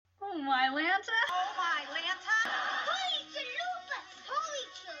Oh Mylanta. Oh Mylanta Holy Chalupas. Holy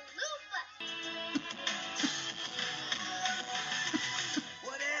Chalupas.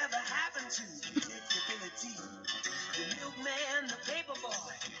 Whatever happened to predictability? The milkman, the paper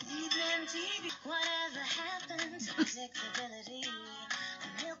boy, evening TV. Whatever happened to predictability?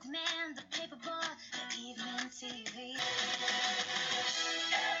 The milkman, the paper boy, the evening TV.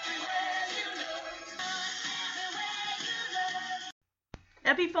 Everywhere you look. Everywhere you look.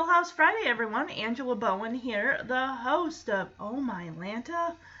 Happy Full House Friday, everyone. Angela Bowen here, the host of Oh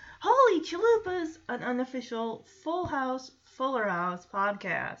Mylanta Holy Chalupas, an unofficial Full House, Fuller House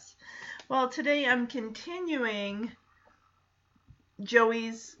podcast. Well, today I'm continuing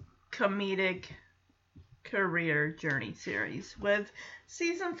Joey's comedic career journey series with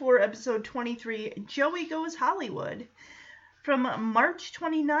Season 4, Episode 23, Joey Goes Hollywood, from March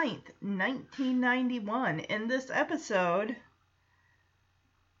 29th, 1991. In this episode,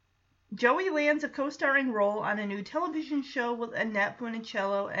 Joey lands a co-starring role on a new television show with Annette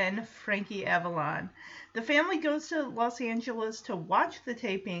Funny-jello and Frankie Avalon. The family goes to Los Angeles to watch the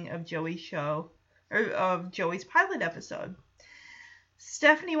taping of Joey's pilot episode.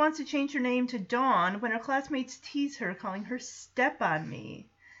 Stephanie wants to change her name to Dawn when her classmates tease her, calling her Step on Me.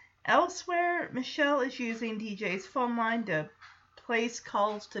 Elsewhere, Michelle is using DJ's phone line to place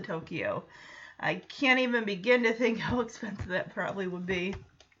calls to Tokyo. I can't even begin to think how expensive that probably would be.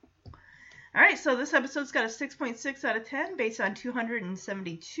 Alright, so this episode's got a 6.6 out of 10 based on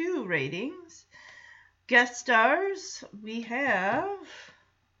 272 ratings. Guest stars, we have,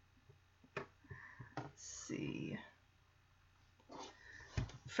 let's see,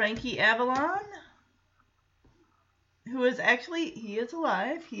 Frankie Avalon, who is actually, he is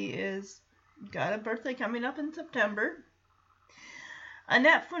alive. He is got a birthday coming up in September.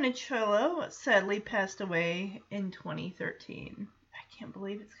 Annette Funny-jello sadly passed away in 2013. I can't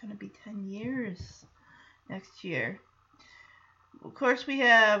believe it's going to be 10 years next year. Of course, we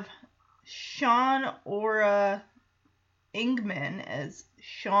have Sean Ora Ingman as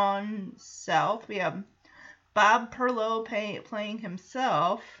Sean South. We have Bob Perlow playing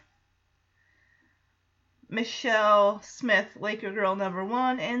himself. Michelle Smith, Laker Girl number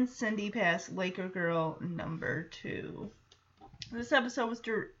 1, and Cindy Pass, Laker Girl number 2. This episode was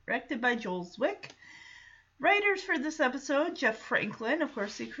directed by Joel Zwick. Writers for this episode, Jeff Franklin, of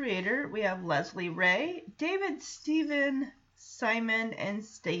course the creator. We have Leslie Ray, David Stephen Simon, and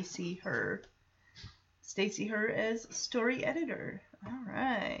Stacey Herr. Stacey Herr as story editor. All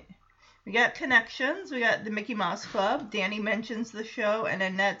right. We got connections. We got the Mickey Mouse Club. Danny mentions the show and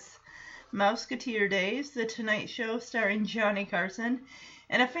Annette's Mouseketeer Days. The Tonight Show starring Johnny Carson.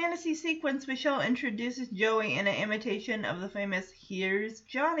 In a fantasy sequence, Michelle introduces Joey in an imitation of the famous Here's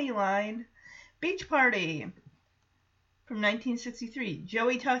Johnny line. Beach Party from 1963.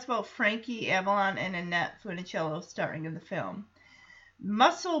 Joey talks about Frankie Avalon and Annette Funny-jello starring in the film.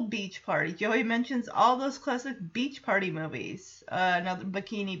 Muscle Beach Party. Joey mentions all those classic beach party movies. Another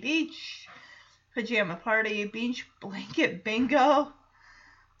Bikini Beach, Pajama Party, Beach Blanket Bingo,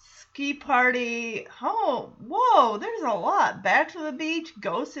 Ski Party. Oh, whoa, there's a lot. Back to the Beach,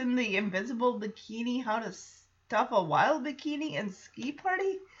 Ghost in the Invisible Bikini, How to Stuff a Wild Bikini, and Ski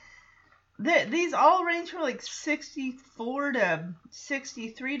Party. These all range from like 64 to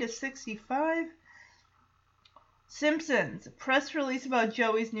 63 to 65. Simpsons. Press release about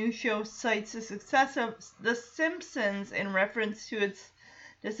Joey's new show cites the success of The Simpsons in reference to its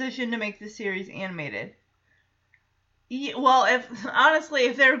decision to make the series animated. Well, if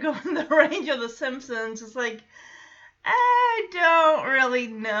they're going the range of The Simpsons, it's like, I don't really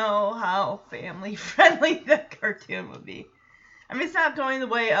know how family friendly that cartoon would be. I mean, it's not going the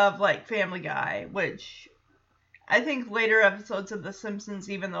way of, like, Family Guy, which I think later episodes of The Simpsons,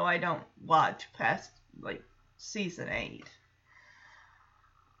 even though I don't watch past, like, season 8.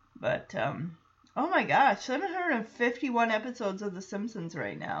 But, oh my gosh, 751 episodes of The Simpsons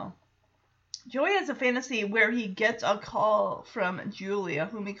right now. Joey has a fantasy where he gets a call from Julia,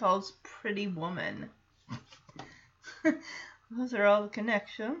 whom he calls Pretty Woman. Those are all the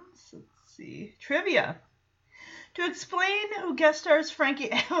connections. Let's see. Trivia. To explain who guest stars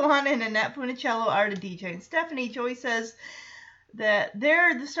Frankie Avalon and Annette Funny-jello are to DJ and Stephanie, Joey says that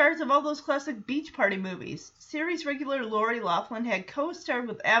they're the stars of all those classic beach party movies. Series regular Lori Loughlin had co-starred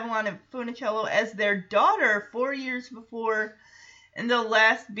with Avalon and Funicello as their daughter 4 years before in the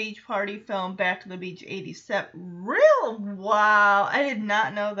last beach party film, Back to the Beach 87. Real? Wow, I did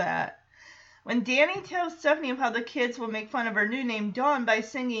not know that. When Danny tells Stephanie of how the kids will make fun of her new name, Dawn, by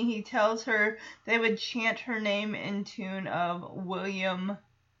singing, he tells her they would chant her name in tune of William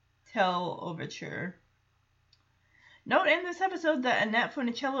Tell Overture. Note in this episode that Annette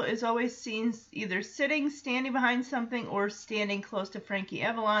Funny-jello is always seen either sitting, standing behind something, or standing close to Frankie,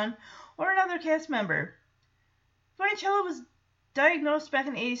 Avalon, or another cast member. Funicello was diagnosed back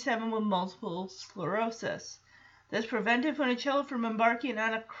in '87 with multiple sclerosis. This prevented Funicello from embarking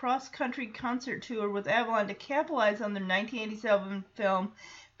on a cross-country concert tour with Avalon to capitalize on their 1987 film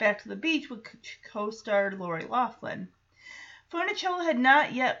Back to the Beach, which co-starred Lori Loughlin. Funicello had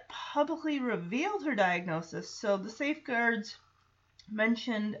not yet publicly revealed her diagnosis, so the safeguards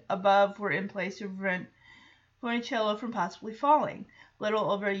mentioned above were in place to prevent Funicello from possibly falling. Little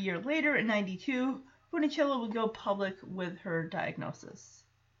over a year later, in '92, Funicello would go public with her diagnosis.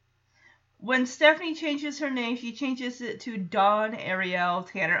 When Stephanie changes her name, she changes it to Dawn Ariel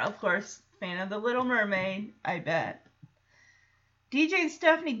Tanner. Of course, fan of the Little Mermaid, I bet. DJ and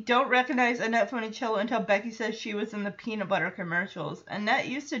Stephanie don't recognize Annette Funny-jello until Becky says she was in the peanut butter commercials. Annette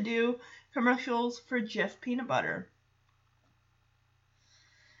used to do commercials for Jif peanut butter.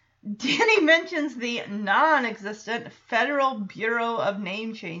 Danny mentions the non-existent Federal Bureau of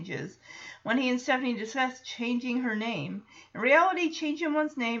Name Changes when he and Stephanie discuss changing her name. In reality, changing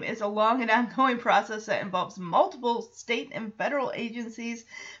one's name is a long and ongoing process that involves multiple state and federal agencies,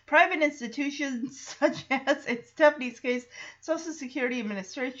 private institutions such as, in Stephanie's case, Social Security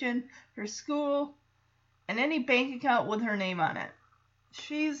Administration, her school, and any bank account with her name on it.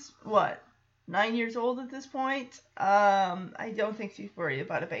 She's, 9 years old at this point? I don't think she's worried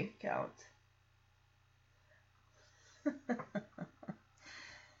about a bank account.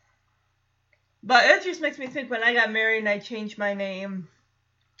 But it just makes me think, when I got married and I changed my name,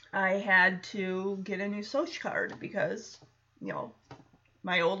 I had to get a new social card because,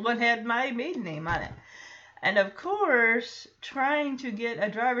 my old one had my maiden name on it. And of course, trying to get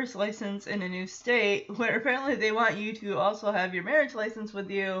a driver's license in a new state, where apparently they want you to also have your marriage license with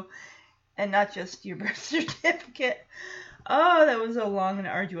you and not just your birth certificate. Oh, that was a long and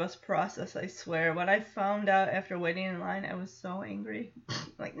arduous process, I swear. When I found out after waiting in line, I was so angry.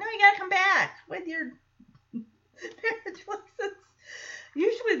 Like, no, you gotta come back with your marriage license.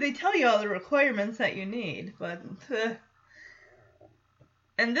 Usually they tell you all the requirements that you need, but...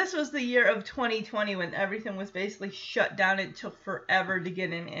 And this was the year of 2020 when everything was basically shut down. It took forever to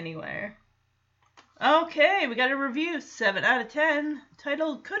get in anywhere. Okay, we got a review, 7 out of 10,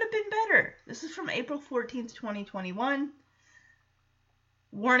 titled Could Have Been Better. This is from April 14th, 2021.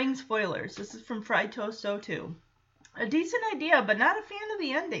 Warning spoilers. This is from Fried Toast 02. A decent idea, but not a fan of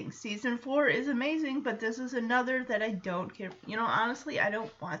the ending. Season 4 is amazing, but this is another that I don't care. Honestly, I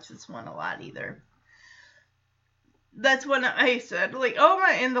don't watch this one a lot either. That's when I said,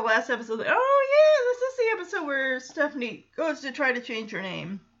 in the last episode, this is the episode where Stephanie goes to try to change her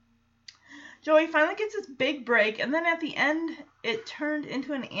name. Joey finally gets his big break, and then at the end, it turned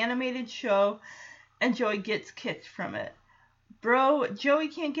into an animated show, and Joey gets kicked from it. Bro, Joey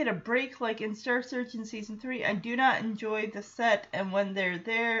can't get a break like in Star Search in Season 3. I do not enjoy the set, and when they're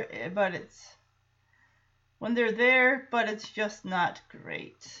there, but it's just not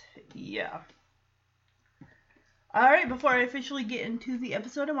great. Yeah. Alright, before I officially get into the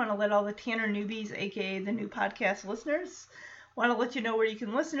episode, I want to let all the Tanner newbies, aka the new podcast listeners, want to let you know where you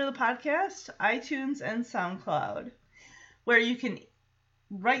can listen to the podcast, iTunes and SoundCloud. Where you can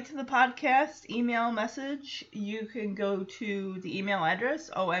write to the podcast, email message, you can go to the email address,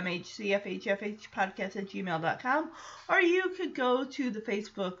 omhcfhfhpodcast@gmail.com, or you could go to the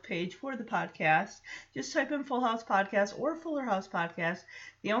Facebook page for the podcast. Just type in Full House Podcast or Fuller House Podcast.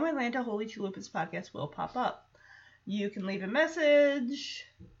 The Oh Mylanta Holy Chalupas podcast will pop up. You can leave a message,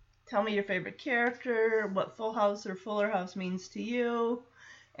 tell me your favorite character, what Full House or Fuller House means to you,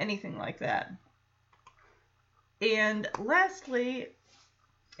 anything like that. And lastly,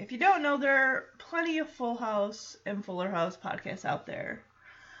 if you don't know, there are plenty of Full House and Fuller House podcasts out there.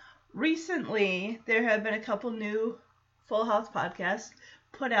 Recently, there have been a couple new Full House podcasts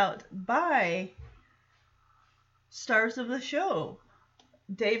put out by stars of the show.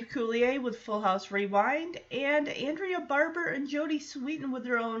 Dave Coulier with Full House Rewind, and Andrea Barber and Jodie Sweetin with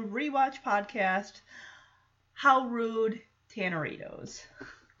their own rewatch podcast, How Rude Tanneritos.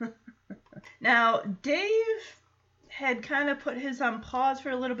 Now, Dave had kind of put his on pause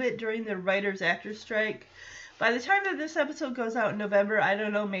for a little bit during the writers-actors strike. By the time that this episode goes out in November, I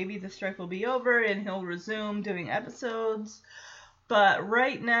don't know, maybe the strike will be over and he'll resume doing episodes. But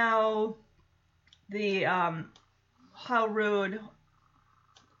right now, the How Rude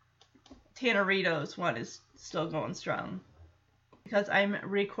Tanneritos one is still going strong, because I'm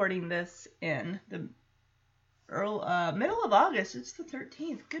recording this in the middle of August. It's the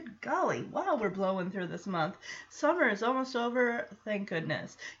 13th. Good golly. Wow, we're blowing through this month. Summer is almost over. Thank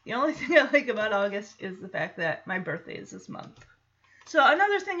goodness. The only thing I like about August is the fact that my birthday is this month. So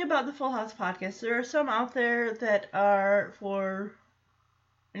another thing about the Full House podcast, there are some out there that are for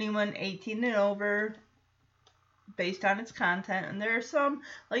anyone 18 and over based on its content, and there are some,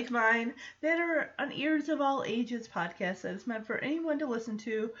 like mine, that are an ears of all ages podcast that is meant for anyone to listen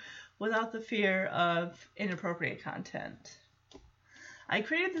to without the fear of inappropriate content. I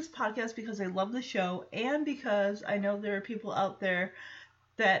created this podcast because I love the show and because I know there are people out there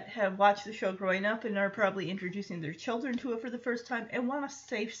that have watched the show growing up and are probably introducing their children to it for the first time and want a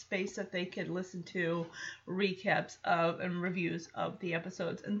safe space that they could listen to recaps of and reviews of the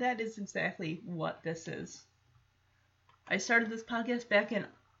episodes, and that is exactly what this is. I started this podcast back in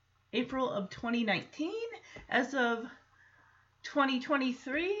April of 2019. As of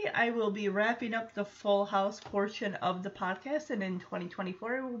 2023, I will be wrapping up the Full House portion of the podcast, and in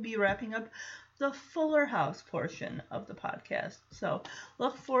 2024, I will be wrapping up the Fuller House portion of the podcast. So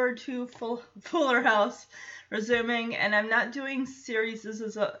look forward to Fuller House resuming, and I'm not doing series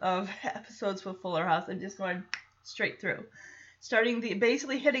of episodes with Fuller House. I'm just going straight through.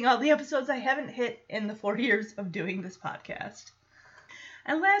 Basically hitting all the episodes I haven't hit in the 4 years of doing this podcast.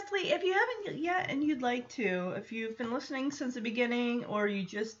 And lastly, if you haven't yet and you'd like to, if you've been listening since the beginning or you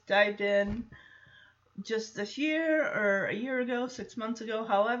just dived in just this year or a year ago, 6 months ago,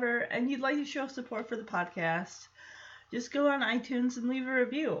 however, and you'd like to show support for the podcast, just go on iTunes and leave a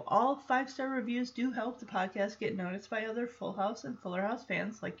review. All 5-star reviews do help the podcast get noticed by other Full House and Fuller House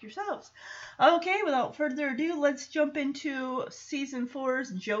fans like yourselves. Okay, without further ado, let's jump into Season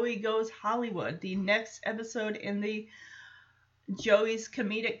 4's Joey Goes Hollywood, the next episode in the Joey's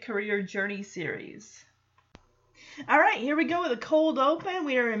Comedic Career Journey series. Alright, here we go with a cold open.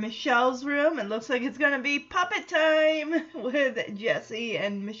 We are in Michelle's room. It looks like it's going to be puppet time with Jesse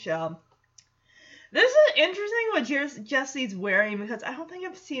and Michelle. This is interesting what Jesse's wearing because I don't think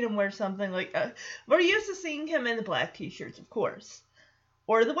I've seen him wear something like... we're used to seeing him in the black t-shirts, of course.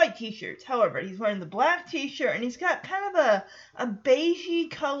 Or the white t-shirts. However, he's wearing the black t-shirt and he's got kind of a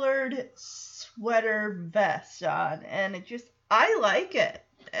beigey colored sweater vest on. And it just... I like it.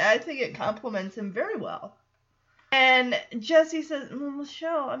 I think it complements him very well. And Jesse says, well,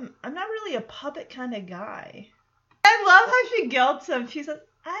 Michelle, I'm not really a puppet kind of guy. I love how she guilts him. She says,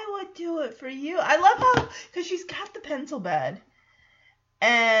 I would do it for you. I love how, because she's got the pencil bed.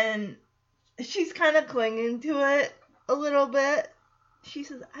 And she's kind of clinging to it a little bit. She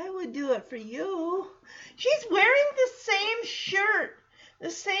says, I would do it for you. She's wearing the same shirt,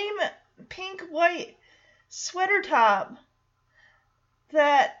 the same pink-white sweater top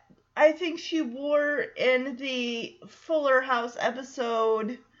that I think she wore in the Fuller House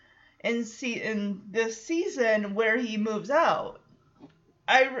episode in this season where he moves out.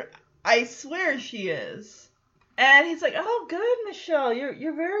 I swear she is. And he's like, oh, good, Michelle.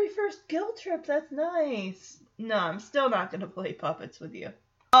 Your very first guilt trip. That's nice. No, I'm still not going to play puppets with you.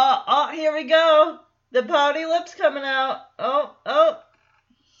 Oh, here we go. The pouty lips coming out. Oh.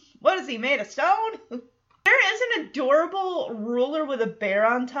 What is he, made of stone? There is an adorable ruler with a bear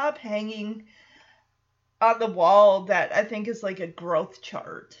on top hanging on the wall that I think is like a growth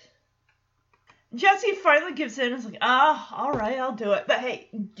chart. Jesse finally gives in and is like, all right, I'll do it. But hey,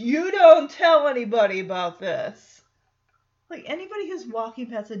 you don't tell anybody about this. Like, anybody who's walking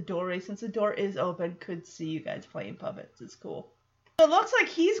past the doorway, since the door is open, could see you guys playing puppets. It's cool. So it looks like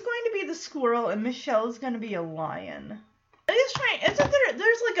he's going to be the squirrel and Michelle is going to be a lion. It's strange. Isn't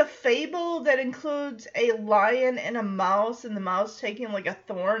there's like a fable that includes a lion and a mouse, and the mouse taking like a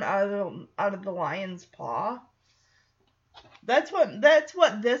thorn out of the lion's paw? That's what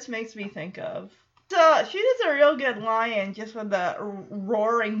this makes me think of. So she does a real good lion just with the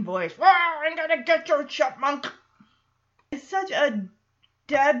roaring voice. I'm gonna get your chipmunk. It's such a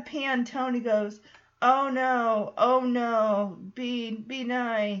deadpan tone. He goes, oh no, be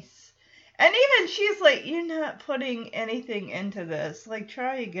nice. And even she's like, you're not putting anything into this. Like,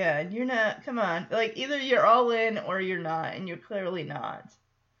 try again. You're not, come on. Like, either you're all in or you're not, and you're clearly not.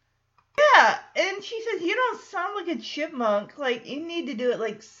 Yeah, and she says, you don't sound like a chipmunk. Like, you need to do it,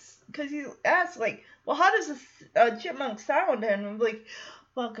 like, because you asked, like, well, how does a chipmunk sound? And I'm like,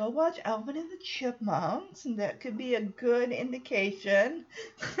 well, go watch Alvin and the Chipmunks, and that could be a good indication.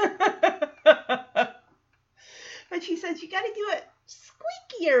 But she says, you got to do it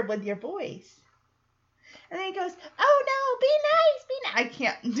squeakier with your voice. And then he goes, oh no, be nice. I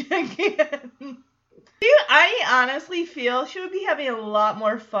can't. I honestly feel she would be having a lot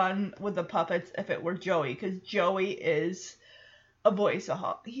more fun with the puppets if it were Joey, because Joey is a voice of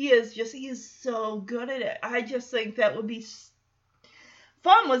Hulk. He is so good at it. I just think that would be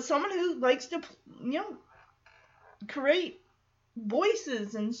fun with someone who likes to, create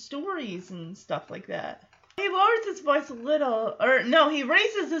voices and stories and stuff like that. He lowers his voice a little, or no, he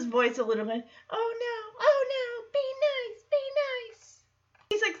raises his voice a little bit. Oh no, be nice.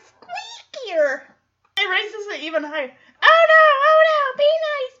 He's like, squeakier. He raises it even higher. Oh no, be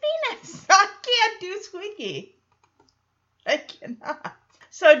nice. I can't do squeaky. I cannot.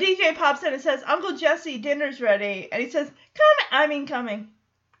 So DJ pops in and says, Uncle Jesse, dinner's ready. And he says, coming.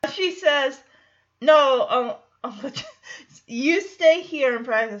 She says, no, Uncle Jesse, you stay here and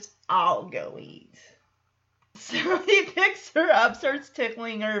practice. I'll go eat. So he picks her up, starts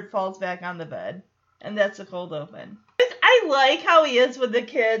tickling her, falls back on the bed. And that's a cold open. I like how he is with the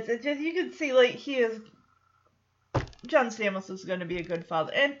kids. It's just, you can see, like, John Stamos is going to be a good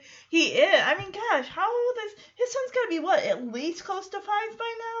father. And he is. I mean, gosh, how old is... His son's got to be, what, at least close to 5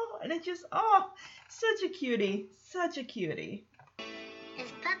 by now? And it's just, such a cutie.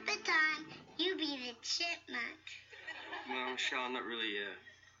 It's puppet time. You be the chipmunk. Well, Michelle, I'm not really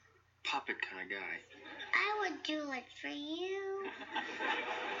a puppet kind of guy. I would do it for you.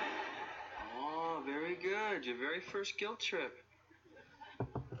 Oh, very good. Your very first guilt trip.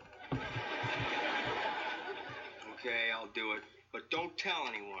 Okay, I'll do it, but don't tell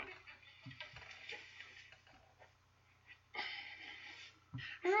anyone.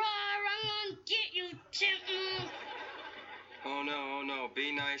 Roar, I'm gonna get you, chipmunk. Oh no,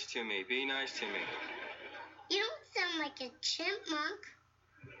 be nice to me. You don't sound like a chipmunk.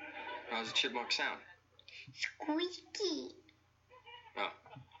 How's a chipmunk sound? Squeaky.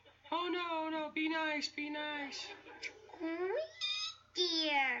 Oh no, be nice. Squeakier.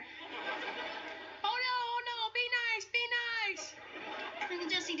 Oh no, be nice. Uncle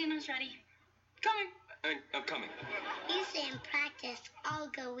Jesse, dinner's ready. Coming. I'm coming. You say in practice, I'll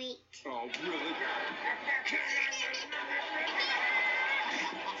go eat. Oh, really?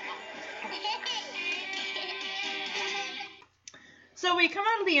 So we come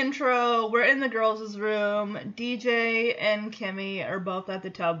out of the intro, we're in the girls' room, DJ and Kimmy are both at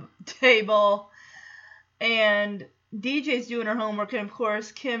the table, and DJ's doing her homework, and of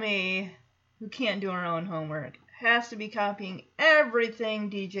course Kimmy, who can't do her own homework, has to be copying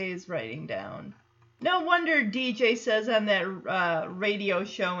everything DJ is writing down. No wonder DJ says on that radio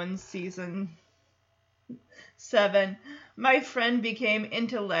show in season 7, my friend became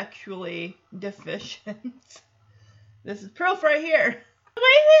intellectually deficient. This is proof right here. The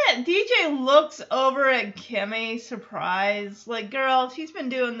way that DJ looks over at Kimmy, surprised. Like, girl, she's been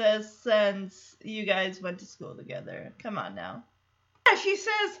doing this since you guys went to school together. Come on now. Yeah, she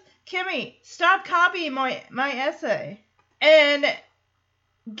says, Kimmy, stop copying my essay. And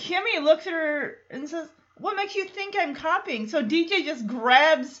Kimmy looks at her and says, what makes you think I'm copying? So DJ just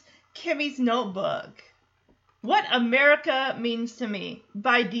grabs Kimmy's notebook. What America Means to Me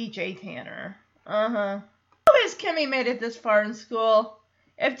by DJ Tanner. How has Kimmy made it this far in school?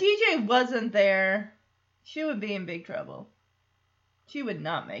 If DJ wasn't there, she would be in big trouble. She would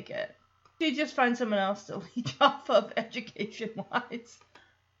not make it. She'd just find someone else to leech off of education-wise.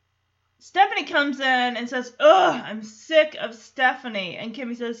 Stephanie comes in and says, ugh, I'm sick of Stephanie. And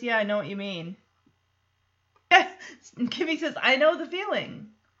Kimmy says, yeah, I know what you mean. And Kimmy says, I know the feeling.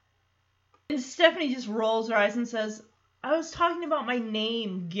 And Stephanie just rolls her eyes and says, I was talking about my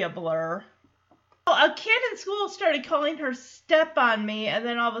name, Gibbler. A kid in school started calling her Step on Me, and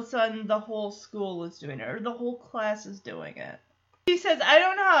then all of a sudden the whole school is doing it, or the whole class is doing it. She says, I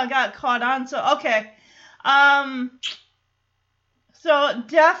don't know how I got caught on, so okay. So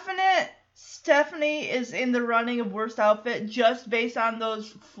definite Stephanie is in the running of worst outfit just based on those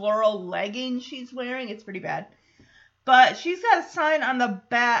floral leggings she's wearing. It's pretty bad. But she's got a sign on the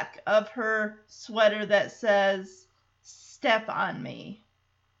back of her sweater that says, Step on Me.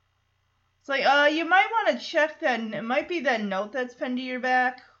 It's like, you might want to check that. It might be that note that's pinned to your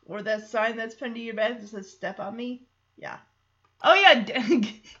back, or that sign that's pinned to your back that says, Step on Me. Yeah. Oh, yeah.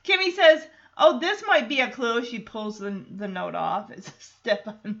 Kimmy says, oh, this might be a clue. She pulls the note off. It says, Step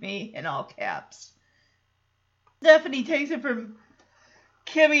on Me in all caps. Stephanie takes it from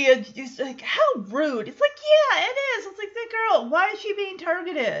Kimmy and she's like, how rude. It's like, yeah, it is. It's like, that girl, why is she being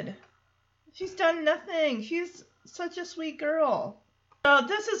targeted? She's done nothing. She's such a sweet girl. So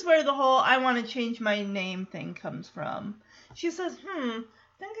this is where the whole I want to change my name thing comes from. She says, I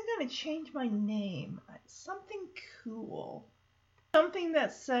think I'm going to change my name. Something cool. Something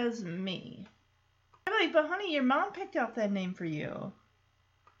that says me. I'm like, but honey, your mom picked out that name for you.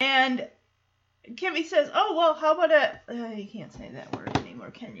 And Kimmy says, oh, well, how about you can't say that word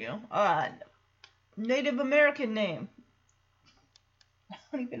anymore, can you? Native American name. I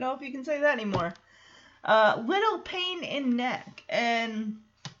don't even know if you can say that anymore. Little pain in neck. And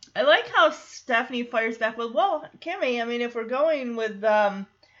I like how Stephanie fires back with, well, Kimmy, I mean, if we're going with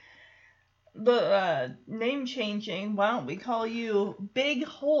the name changing, why don't we call you Big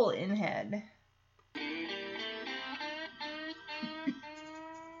Hole in Head? Kimmy,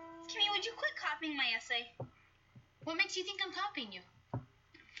 would you quit copying my essay? What makes you think I'm copying you?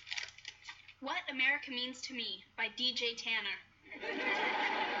 What America Means to Me by DJ Tanner.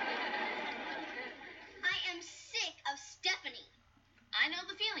 I am sick of Stephanie. I know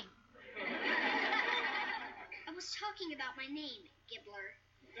the feeling. I was talking about my name, Gibbler.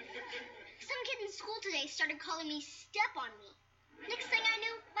 Some kid in school today started calling me Step on Me. Next thing I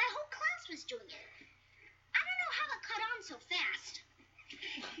knew, my whole class was doing it. I don't know how it caught on so fast.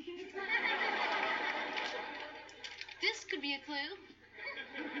 This could be a clue.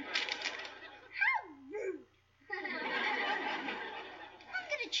 How rude. I'm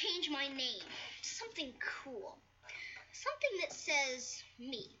gonna change my name to something cool. Something that says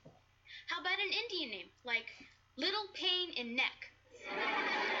me. How about an Indian name, like Little Pain in Neck?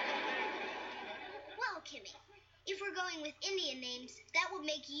 Well, Kimmy, if we're going with Indian names, that would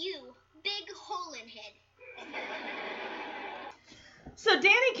make you Big Hole in Head. So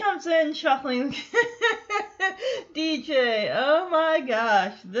Danny comes in chuckling. DJ, oh my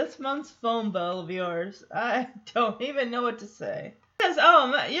gosh, this month's phone bill of yours. I don't even know what to say. Because,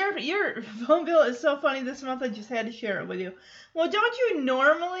 your phone bill is so funny this month, I just had to share it with you. Well, don't you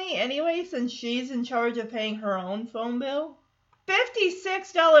normally, anyway, since she's in charge of paying her own phone bill?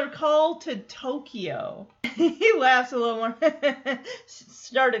 $56 call to Tokyo. He laughs a little more.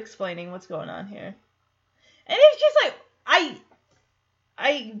 Start explaining what's going on here. And it's just like,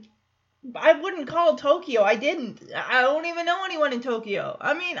 I wouldn't call Tokyo. I didn't. I don't even know anyone in Tokyo.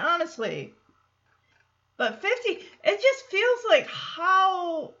 I mean, honestly. But 50, it just feels like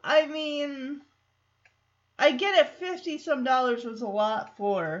how, I mean, I get it, 50 some dollars was a lot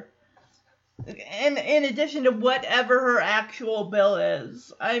for, and in addition to whatever her actual bill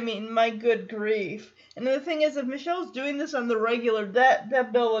is. I mean, my good grief. And the thing is, if Michelle's doing this on the regular,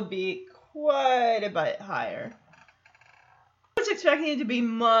 that bill would be quite a bit higher. I was expecting it to be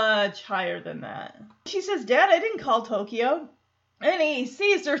much higher than that. She says, Dad, I didn't call Tokyo. And he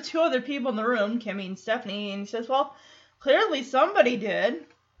sees there are two other people in the room, Kimmy and Stephanie, and he says, well, clearly somebody did.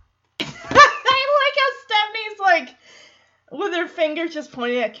 I like how Stephanie's like, with her fingers just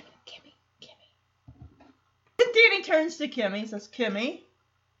pointing at Kimmy. And Danny turns to Kimmy and says, Kimmy.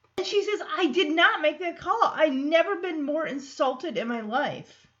 And she says, I did not make that call. I've never been more insulted in my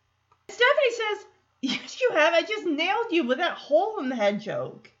life. Stephanie says, yes, you have. I just nailed you with that hole in the head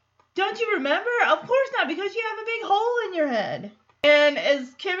joke. Don't you remember? Of course not, because you have a big hole in your head. And as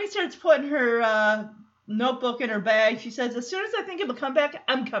Kimmy starts putting her notebook in her bag, she says, as soon as I think it'll come back,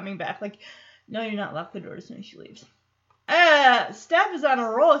 I'm coming back. Like, no, you're not. Lock the door as soon as she leaves. Steph is on a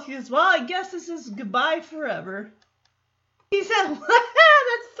roll. She says, well, I guess this is goodbye forever. He said, that's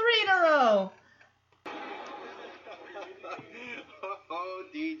 3 in a row. Oh,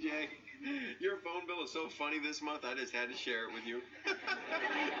 DJ. Your phone bill is so funny this month, I just had to share it with you.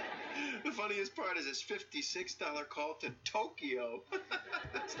 The funniest part is this $56 call to Tokyo.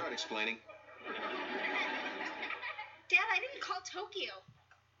 Start explaining. Dad, I didn't call Tokyo.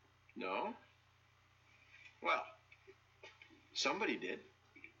 No? Well, somebody did.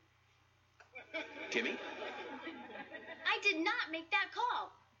 Kimmy? I did not make that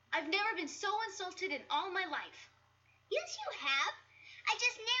call. I've never been so insulted in all my life. Yes, you have. I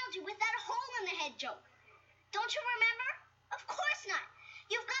just nailed you with that hole in the head joke. Don't you remember? Of course not.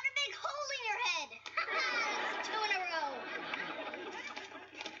 You've got a big hole in your head. That's 2 in a row.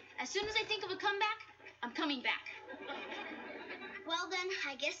 As soon as I think of a comeback, I'm coming back. Well then,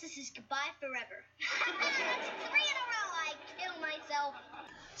 I guess this is goodbye forever. That's 3 in a row. I kill myself.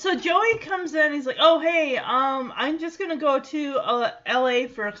 So Joey comes in, he's like, oh, hey, I'm just going to go to LA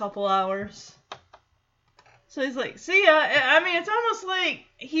for a couple hours. So he's like, see ya. I mean, it's almost like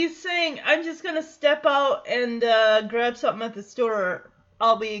he's saying, I'm just going to step out and grab something at the store.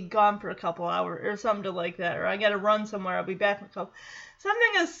 I'll be gone for a couple hours or something like that. Or I got to run somewhere. I'll be back in a couple. Something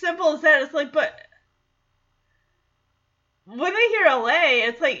as simple as that. It's like, but when they hear LA,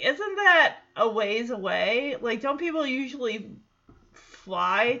 it's like, isn't that a ways away? Like, don't people usually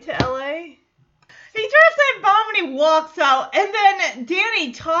fly to LA? He drops that bomb and he walks out, and then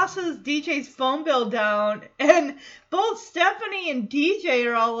Danny tosses DJ's phone bill down, and both Stephanie and DJ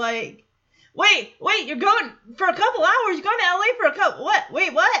are all like, wait, you're going for a couple hours, you're going to LA for a couple, what?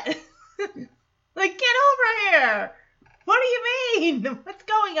 Wait, what? Like, get over here. What do you mean? What's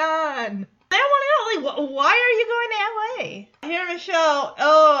going on? I want to know, like, why are you going to LA? Here, Michelle,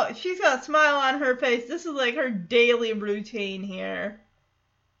 oh, she's got a smile on her face. This is like her daily routine here.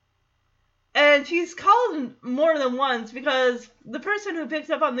 And she's called more than once because the person who picks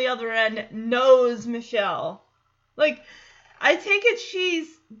up on the other end knows Michelle. Like, I take it she's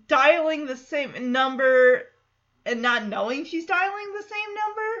dialing the same number and not knowing she's dialing the same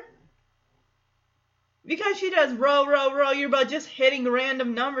number? Because she does row, row, row your boat, just hitting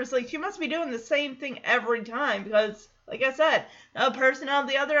random numbers. Like, she must be doing the same thing every time because, like I said, a person on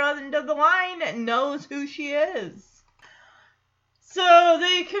the other end of the line knows who she is. So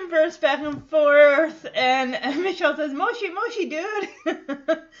they converse back and forth, and Michelle says, Moshi, dude.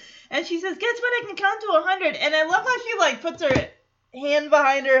 And she says, guess what, I can count to 100. And I love how she, like, puts her hand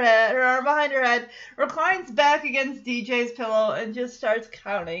behind her head, her arm behind her head, reclines back against DJ's pillow, and just starts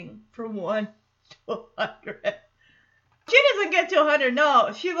counting from 1 to 100. She doesn't get to 100,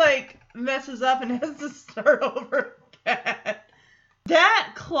 no. She, like, messes up and has to start over again.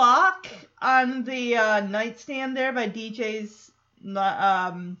 That clock on the nightstand there by DJ's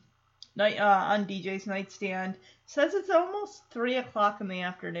on DJ's nightstand says it's almost 3 o'clock in the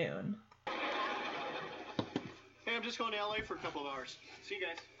afternoon. Hey, I'm just going to LA for a couple of hours. See you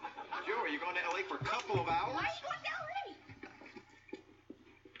guys. Joe, are you going to LA for a couple of hours? Why are you going to LA?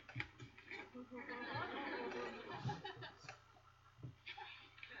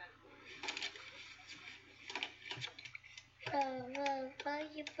 Row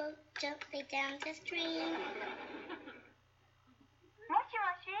your boat gently down the stream. Moshi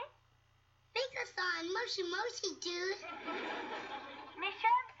moshi. Make a song, moshi, dude.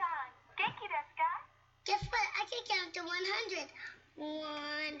 Nishan-san, genki desu ka? Guess what? I can count to 100. 1,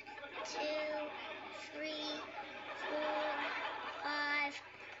 2, 3, 4, 5,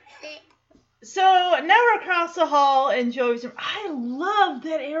 6. So now we're across the hall in Joey's room. I love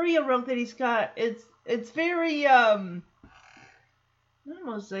that area rope that he's got. It's very what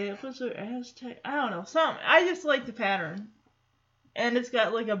was it? Was it Aztec? I don't know. I just like the pattern. And it's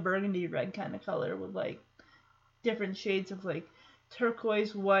got like a burgundy red kind of color with like different shades of like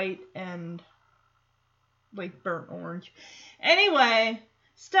turquoise, white, and like burnt orange. Anyway,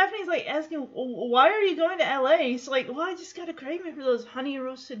 Stephanie's like asking, why are you going to LA? He's like, well, I just got a craving for those honey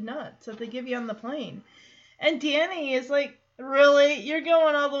roasted nuts that they give you on the plane. And Danny is like, really? You're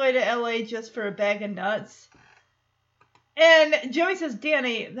going all the way to LA just for a bag of nuts? And Joey says,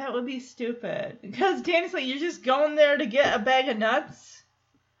 Danny, that would be stupid. Because Danny's like, you're just going there to get a bag of nuts?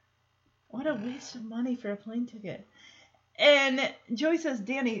 What a waste of money for a plane ticket. And Joey says,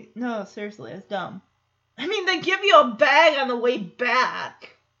 Danny, no, seriously, it's dumb. I mean, they give you a bag on the way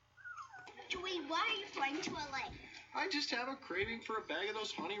back. Joey, why are you flying to LA? I just have a craving for a bag of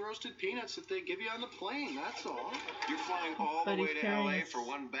those honey roasted peanuts that they give you on the plane, that's all. You're flying all the But way he's to LA curious. for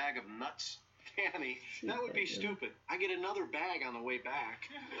one bag of nuts? Danny, that would be stupid. I get another bag on the way back.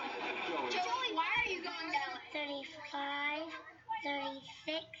 Joey, why are you going to LA? 35,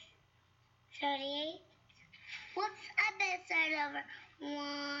 36, 38. What's on this side over?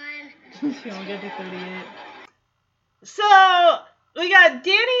 1. She won't get to 38. So, we got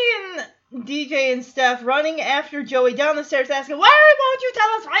Danny and DJ and Steph running after Joey down the stairs asking, why won't you tell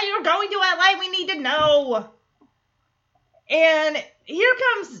us why you're going to LA? We need to know. And here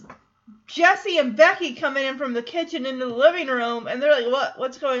comes Jesse and Becky coming in from the kitchen into the living room, and they're like,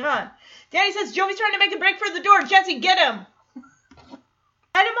 what's going on? Danny says, Joey's trying to make a break for the door. Jesse, get him.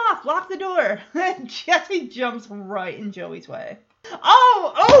 Head him off. Lock the door. Jesse jumps right in Joey's way.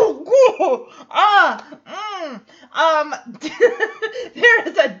 There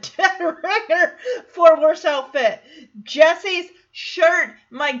is a dead ringer for worst outfit. Jesse's shirt.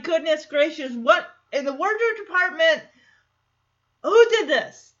 My goodness gracious. What in the wardrobe department? Who did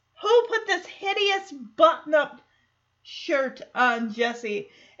this? Who put this hideous button-up shirt on Jesse?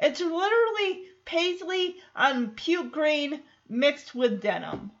 It's literally paisley on puke green mixed with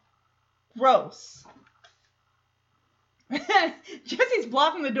denim. Gross. Jesse's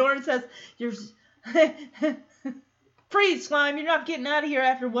blocking the door and says, "You're freeze, slime. You're not getting out of here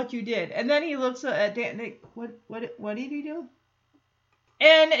after what you did." And then he looks at Dan. What did he do?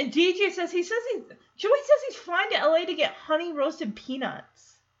 And DJ says Joey says he's flying to LA to get honey roasted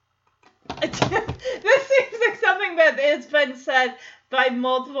peanuts. This seems like something that has been said by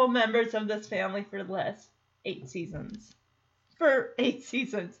multiple members of this family for the last 8 seasons. For 8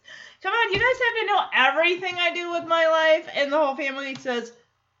 seasons. Come on, you guys have to know everything I do with my life. And the whole family says,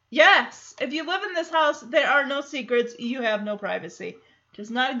 yes, if you live in this house, there are no secrets. You have no privacy. It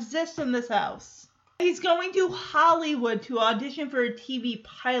does not exist in this house. He's going to Hollywood to audition for a TV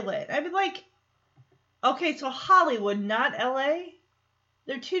pilot. I'd be like, okay, so Hollywood, not LA?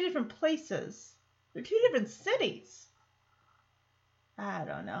 They're two different places. They're two different cities. I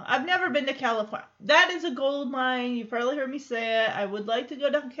don't know. I've never been to California. That is a gold mine. You've probably heard me say it. I would like to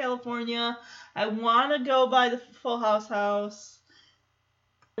go to California. I want to go by the Full House house.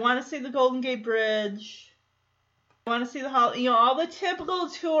 I want to see the Golden Gate Bridge. I want to see all the typical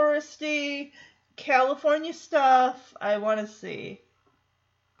touristy California stuff. I want to see.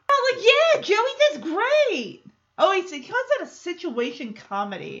 Oh, like, yeah, Joey, that's great. Oh, he calls that a situation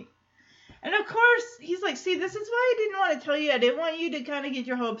comedy. And of course, he's like, see, this is why I didn't want to tell you. I didn't want you to kind of get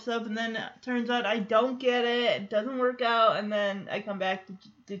your hopes up, and then it turns out I don't get it. It doesn't work out, and then I come back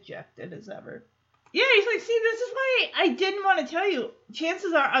dejected as ever. Yeah, he's like, see, this is why I didn't want to tell you.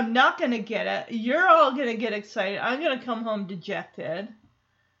 Chances are I'm not going to get it. You're all going to get excited. I'm going to come home dejected.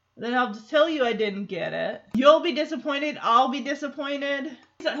 Then I'll just tell you I didn't get it. You'll be disappointed. I'll be disappointed.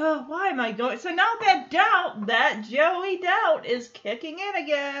 He's like, oh, why am I going? So now that Joey doubt is kicking in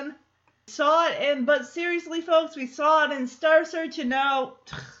again. Saw it but seriously, folks, we saw it in Star Search, and now,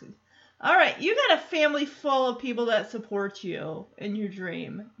 all right, you got a family full of people that support you in your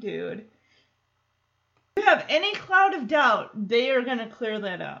dream, dude. If you have any cloud of doubt, they are going to clear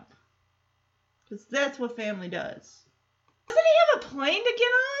that up. Because that's what family does. Doesn't he have a plane to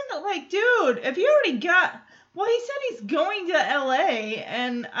get on? Like, dude, if you already got... Well, he said he's going to L.A.,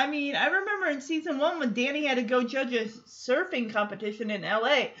 and, I mean, I remember in season 1 when Danny had to go judge a surfing competition in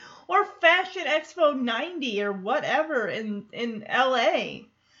L.A., or Fashion Expo 90, or whatever in L.A.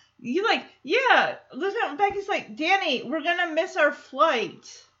 You like, yeah, listen, Becky's like, Danny, we're going to miss our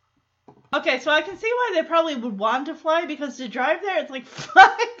flight. Okay, so I can see why they probably would want to fly, because to drive there, it's like 5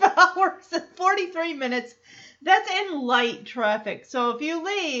 hours and 43 minutes. That's in light traffic. So if you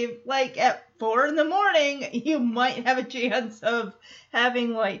leave, like, at 4 in the morning, you might have a chance of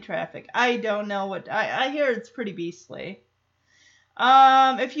having light traffic. I don't know what... I hear it's pretty beastly.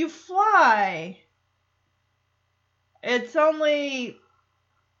 If you fly, it's only...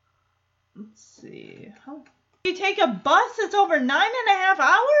 Let's see... If you take a bus, it's over 9.5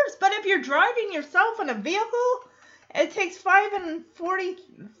 hours? But if you're driving yourself in a vehicle... It takes 5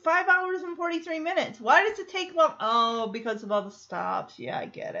 hours and 43 minutes. Why does it take long? Oh, because of all the stops. Yeah, I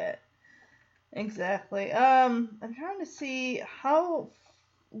get it. Exactly. I'm trying to see how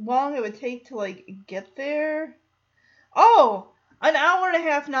long it would take to, like, get there. Oh, an hour and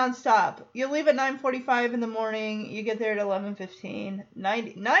a half nonstop. You leave at 9:45 in the morning. You get there at 11:15.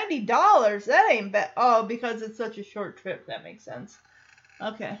 $90? That ain't bad. Oh, because it's such a short trip. That makes sense.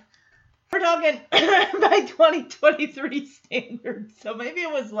 Okay. We're talking by 2023 standards, so maybe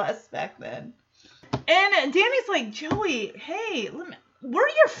it was less back then. And Danny's like, Joey, hey, we're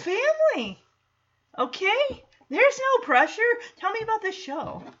your family, okay? There's no pressure. Tell me about this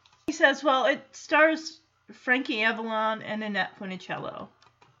show. He says, well, it stars Frankie, Avalon, and Annette Funny-jello.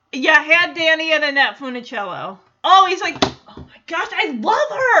 Yeah, had Danny and Annette Funny-jello. Oh, he's like, oh my gosh, I love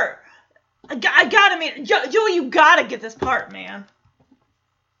her. I gotta meet her. Joey, you gotta get this part, man.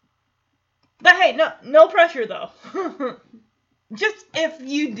 But hey, no pressure though. Just if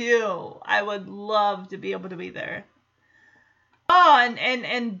you do, I would love to be able to be there. Oh,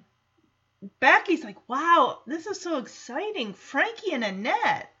 and Becky's like, wow, this is so exciting. Frankie and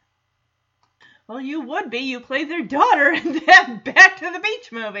Annette. Well, you would be. You played their daughter in that Back to the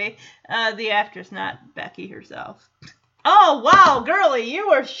Beach movie. The actress, not Becky herself. Oh, wow, girlie, you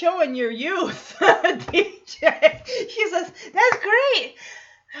are showing your youth, DJ. She says, that's great.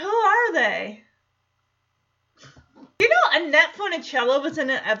 Who are they? You know, Annette Funny-jello was in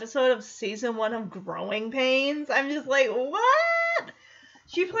an episode of season 1 of Growing Pains. I'm just like, what?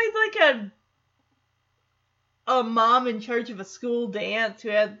 She played like a mom in charge of a school dance who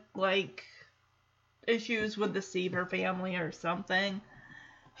had like issues with the Seaver family or something.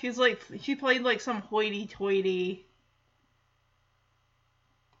 She played like some hoity-toity.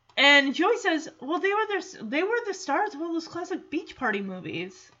 And Joey says, well, they were the stars of all those classic beach party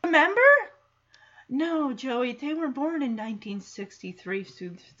movies. Remember? No, Joey, they were born in 1963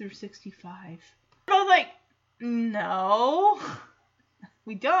 through 65. I was like, no,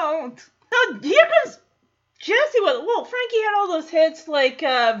 we don't. So here comes Jesse. Well, Frankie had all those hits like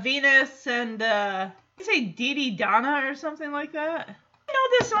Venus and, say Dee Dee Donna or something like that. You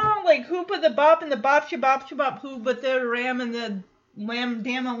know this song, like Who Put the Bop in the Bop Shabop Shabop, Who Put the Ram in the Lamb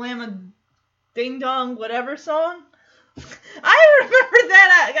Damma Lamma Ding Dong whatever song? I remember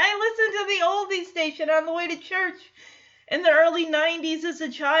that. I listened to the oldies station on the way to church in the early 90s as a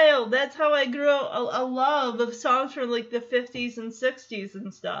child. That's how I grew a love of songs from like the 50s and 60s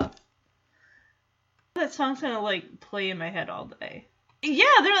and stuff. That song's gonna like play in my head all day. Yeah,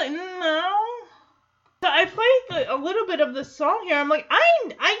 they're like, no. So I played a little bit of the song here. I'm like,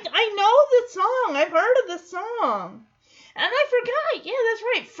 I know the song. I've heard of the song. And I forgot. Yeah, that's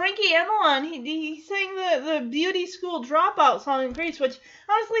right. Frankie Avalon. He sang the beauty school dropout song in Greece, which,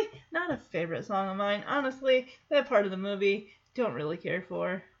 honestly, not a favorite song of mine. Honestly, that part of the movie, don't really care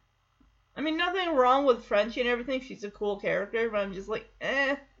for. I mean, nothing wrong with Frenchie and everything. She's a cool character, but I'm just like,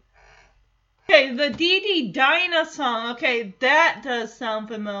 eh. Okay, the Dee Dee Dinah song. Okay, that does sound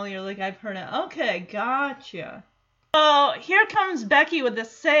familiar, like I've heard it. Okay, gotcha. Oh, here comes Becky with the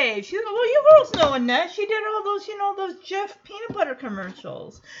save. She's like, well, you girls know Annette. She did all those, those Jif peanut butter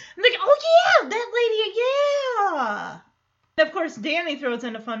commercials. I'm like, oh yeah, that lady, yeah. And of course, Danny throws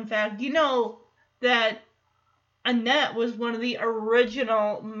in a fun fact. You know that Annette was one of the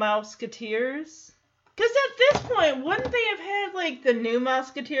original Mouseketeers? Because at this point, wouldn't they have had, like, the new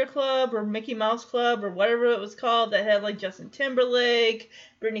Mouseketeer Club or Mickey Mouse Club or whatever it was called that had, like, Justin Timberlake,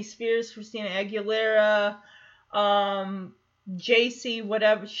 Britney Spears, Christina Aguilera, JC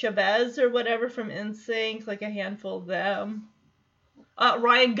whatever, Chavez or whatever from NSYNC, like a handful of them.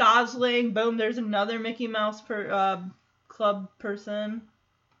 Ryan Gosling, boom, there's another Mickey Mouse Club person.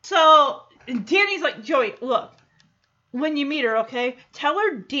 So, Danny's like, Joey, look. When you meet her, okay? Tell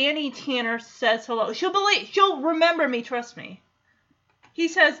her Danny Tanner says hello. She'll remember me, trust me. He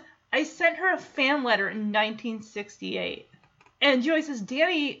says, I sent her a fan letter in 1968. And Joey says,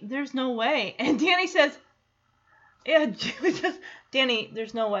 Danny, there's no way. And Danny says, yeah, Joey says, Danny,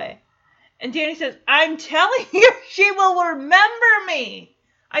 there's no way. And Danny says, I'm telling you, she will remember me.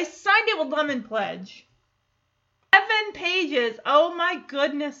 I signed it with Lemon Pledge. 7 pages. Oh my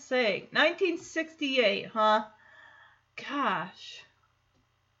goodness sake. 1968, huh? Gosh.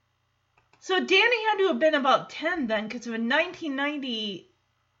 So Danny had to have been about 10 then, because in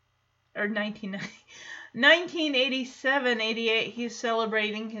 1987, 88, he's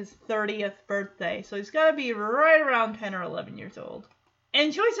celebrating his 30th birthday. So he's got to be right around 10 or 11 years old.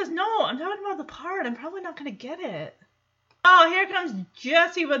 And Joey says, no, I'm talking about the part. I'm probably not going to get it. Oh, here comes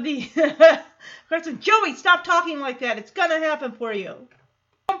Jesse with the... question. Joey, stop talking like that. It's going to happen for you.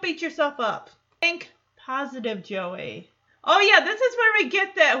 Don't beat yourself up. Think positive, Joey. Oh, yeah, this is where we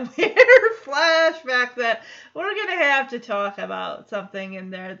get that weird flashback that we're going to have to talk about something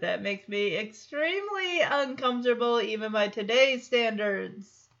in there that makes me extremely uncomfortable, even by today's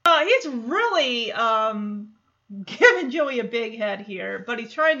standards. He's really giving Joey a big head here, but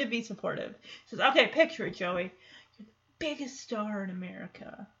he's trying to be supportive. He says, okay, picture it, Joey. You're the biggest star in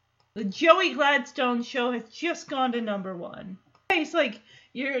America. The Joey Gladstone show has just gone to #1. It's like,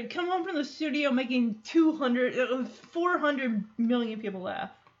 you come home from the studio making 400 million people laugh.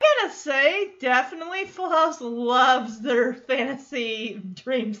 I gotta say, definitely Full House loves their fantasy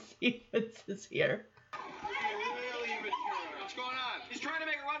dream sequences here. What's going on? He's trying to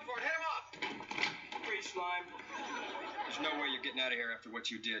make a run for it. Hit him up! Free slime. There's no way you're getting out of here after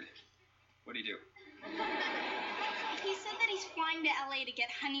what you did. What'd he do? He said that he's flying to LA to get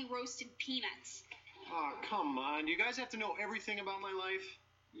honey roasted peanuts. Oh, come on. Do you guys have to know everything about my life?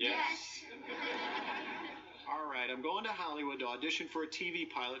 Yes. All right, I'm going to Hollywood to audition for a TV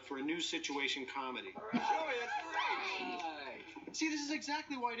pilot for a new situation comedy. All right, Joey, that's great. Right. See, this is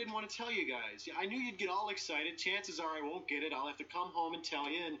exactly why I didn't want to tell you guys. I knew you'd get all excited. Chances are I won't get it. I'll have to come home and tell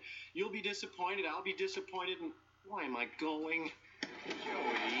you, and you'll be disappointed. I'll be disappointed, and why am I going?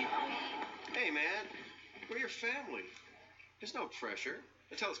 Joey. Hey, man. We're your family. There's no pressure.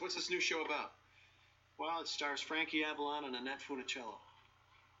 Now tell us, what's this new show about? Well, it stars Frankie Avalon and Annette Funny-jello.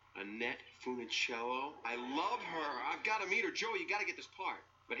 Annette Funny-jello? I love her. I've got to meet her. Joey, you got to get this part.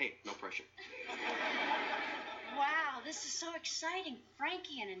 But hey, no pressure. Wow, this is so exciting.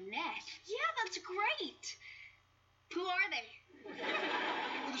 Frankie and Annette. Yeah, that's great. Who are they?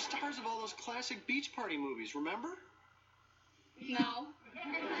 They're the stars of all those classic beach party movies, remember? No.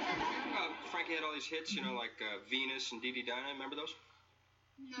 Frankie had all these hits, like Venus and Dee Dee Dinah. Remember those?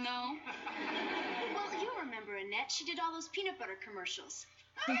 No. Well, you remember Annette. She did all those peanut butter commercials.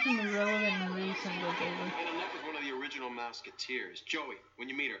 Something relevant and recent was over. And Annette was one of the original Mouseketeers. Joey, when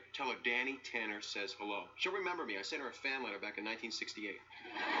you meet her, tell her Danny Tanner says hello. She'll remember me. I sent her a fan letter back in 1968.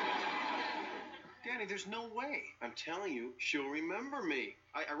 Danny, there's no way. I'm telling you, she'll remember me.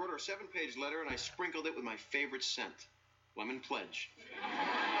 I wrote her a 7-page letter, and I sprinkled it with my favorite scent, Lemon Pledge.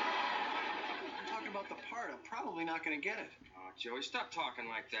 I'm talking about the part. I'm probably not going to get it. Oh, Joey, stop talking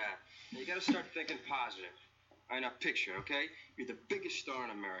like that. You got to start thinking positive. All right, now picture, okay? You're the biggest star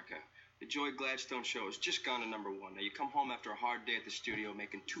in America. The Joey Gladstone show has just gone to #1. Now you come home after a hard day at the studio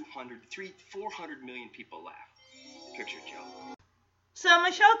making 400 million people laugh. Picture, Joe. So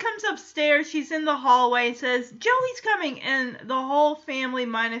Michelle comes upstairs. She's in the hallway. Says, Joey's coming. And the whole family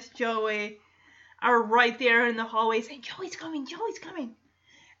minus Joey are right there in the hallway saying, Joey's coming, Joey's coming.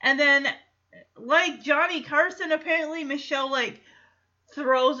 And then, like Johnny Carson, apparently Michelle, like,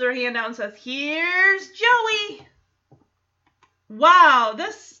 throws her hand out and says, here's Joey. Wow,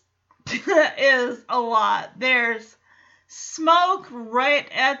 this is a lot. There's smoke right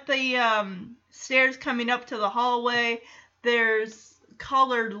at the stairs coming up to the hallway. There's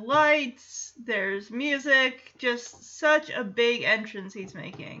colored lights. There's music. Just such a big entrance he's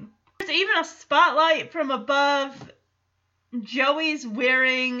making. There's even a spotlight from above. Joey's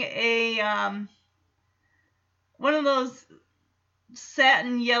wearing a one of those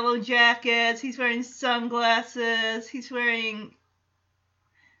satin yellow jackets. He's wearing sunglasses. He's wearing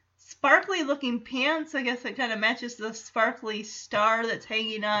sparkly looking pants. I guess it kind of matches the sparkly star that's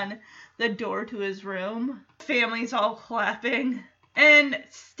hanging on the door to his room. Family's all clapping. And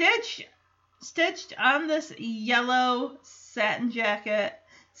stitched on this yellow satin jacket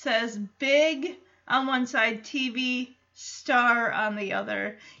says big on one side, TV star on the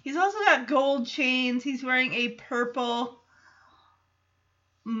other. He's also got gold chains. He's wearing a purple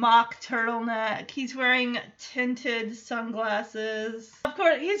mock turtleneck. He's wearing tinted sunglasses. Of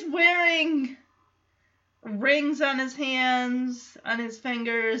course, he's wearing rings on his hands, on his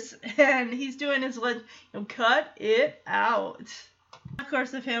fingers, and he's doing his cut it out. Of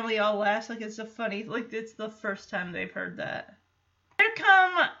course, the family all laughs like it's it's the first time they've heard that. Here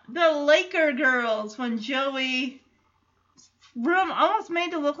come the Laker girls when Joey room almost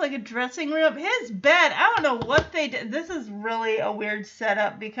made to look like a dressing room. His bed, I don't know what they did. This is really a weird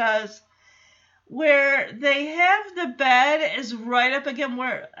setup because where they have the bed is right up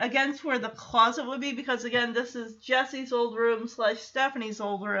against where the closet would be, because again, this is Jesse's old room / Stephanie's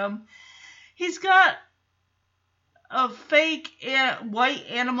old room. He's got a fake white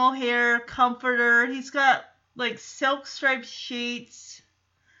animal hair comforter. He's got like silk striped sheets.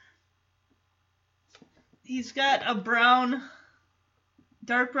 He's got a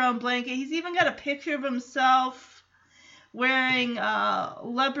dark brown blanket. He's even got a picture of himself wearing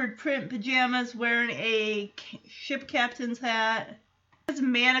leopard print pajamas, wearing a ship captain's hat. His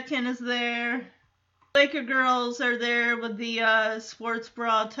mannequin is there. Laker girls are there with the sports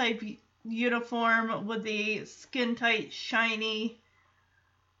bra type uniform with the skin tight shiny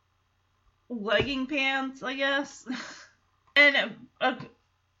legging pants, I guess. And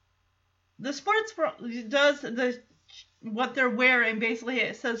the sports bra does what they're wearing. Basically,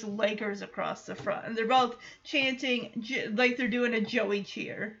 it says Lakers across the front, and they're both chanting like they're doing a Joey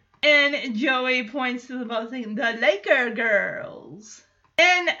cheer. And Joey points to them both saying, "The Laker girls."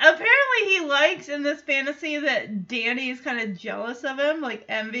 And apparently he likes in this fantasy that Danny is kind of jealous of him, like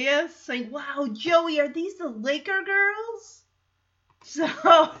envious, saying, "Wow, Joey, are these the Laker girls?" So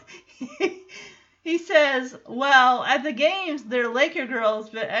he says, well, at the games, they're Laker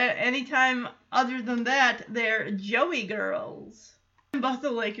girls, but anytime other than that, they're Joey girls. And both the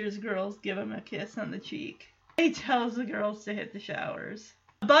Lakers girls give him a kiss on the cheek. He tells the girls to hit the showers.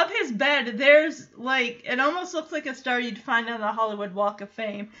 Above his bed, there's, it almost looks like a star you'd find on the Hollywood Walk of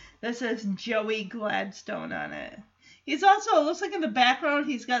Fame that says Joey Gladstone on it. He's also, it looks like in the background,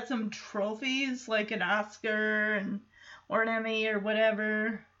 he's got some trophies, like an Oscar or an Emmy or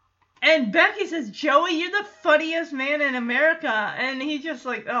whatever. And Becky says, "Joey, you're the funniest man in America." And he's just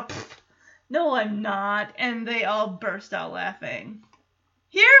like, "Oh, no, I'm not." And they all burst out laughing.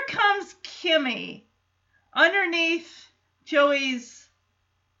 Here comes Kimmy underneath Joey's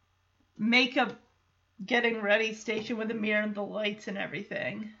makeup getting ready station with the mirror and the lights and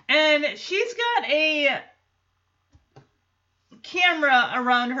everything. And she's got a camera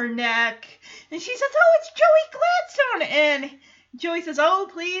around her neck. And she says, "Oh, it's Joey Gladstone." And Joey says, "Oh,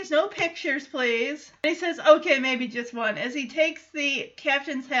 please, no pictures, please." And he says, "Okay, maybe just one," as he takes the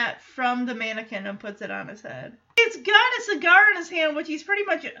captain's hat from the mannequin and puts it on his head. He's got a cigar in his hand, which he's pretty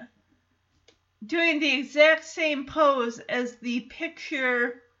much doing the exact same pose as the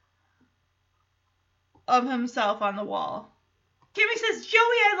picture of himself on the wall. Kimmy says, "Joey,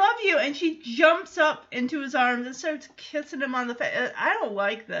 I love you," and she jumps up into his arms and starts kissing him on the face. I don't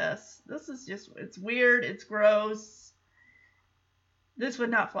like this. This is just, it's weird, it's gross. This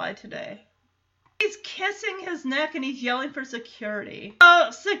would not fly today. He's kissing his neck and he's yelling for security. So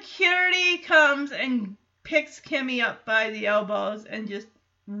security comes and picks Kimmy up by the elbows and just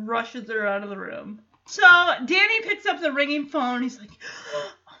rushes her out of the room. So Danny picks up the ringing phone. He's like,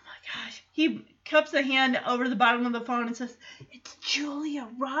 "Oh my gosh." He cups a hand over the bottom of the phone and says, "It's Julia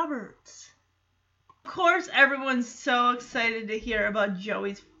Roberts." Of course, everyone's so excited to hear about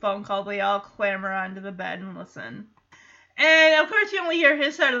Joey's phone call. They all clamber onto the bed and listen. And, of course, you only hear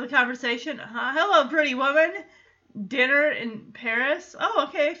his side of the conversation. "Hello, pretty woman. dinner in Paris. Oh,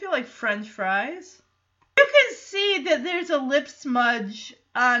 okay, I feel like French fries. You can see that there's a lip smudge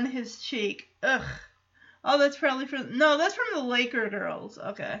on his cheek. Ugh. Oh, that's probably from... No, that's from the Laker girls.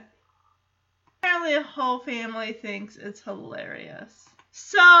 Okay. Apparently the whole family thinks it's hilarious.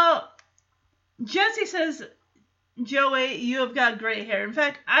 So, Jesse says, Joey, you have got great hair. In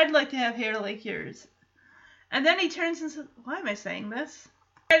fact, I'd like to have hair like yours. And then he turns and says, why am I saying this?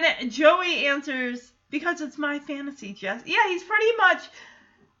 And Joey answers, because it's my fantasy, Jess. Yeah, he's pretty much...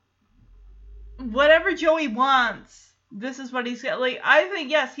 Whatever Joey wants, this is what he's got. Like, I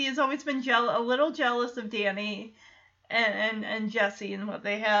think, yes, he has always been a little jealous of Danny and Jesse and what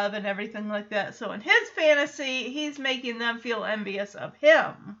they have and everything like that. So in his fantasy, he's making them feel envious of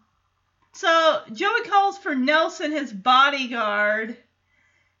him. So Joey calls for Nelson, his bodyguard,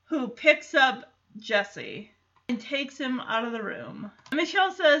 who picks up Jesse and takes him out of the room. And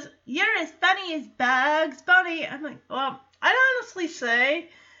Michelle says, you're as funny as Bugs Bunny. I'm like, well, I'd honestly say...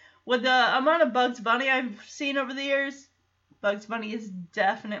 With the amount of Bugs Bunny I've seen over the years, Bugs Bunny is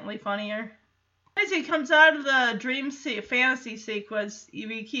definitely funnier. As he comes out of the fantasy sequence,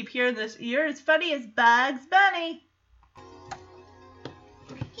 you keep hearing this, you're as funny as Bugs Bunny.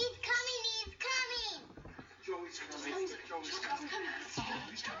 He's coming! Joey's coming. Joey's coming.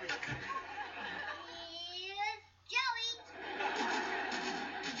 Joey's coming. Here's Joey.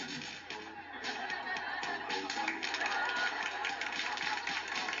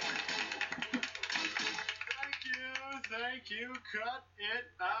 Thank you. Cut it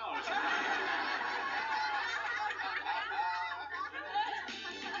out.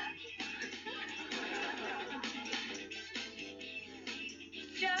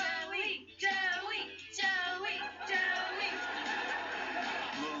 Joey, Joey, Joey, Joey.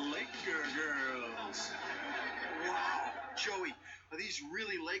 The Laker girls. Wow. Joey, are these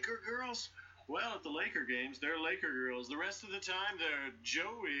really Laker girls? Well, at the Laker games, they're Laker girls. The rest of the time, they're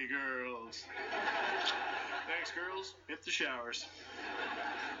Joey girls. Thanks, girls. Hit the showers.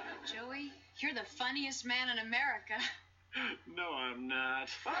 Joey, you're the funniest man in America. No, I'm not.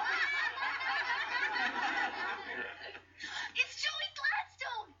 It's Joey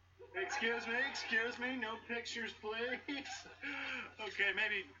Gladstone! Excuse me. No pictures, please. Okay,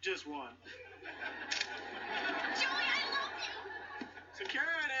 maybe just one. Joey, I love you! Security!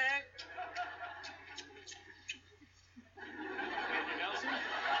 Thank you, Nelson.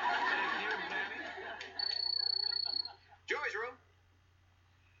 Thank you, Manny. Joey's room.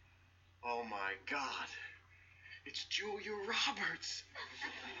 Oh my God. It's Julia Roberts.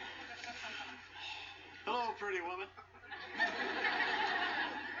 Hello, pretty woman.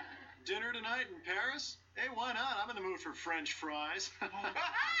 Dinner tonight in Paris? Hey, why not? I'm in the mood for French fries.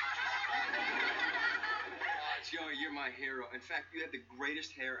 Joey, you're my hero. In fact, you have the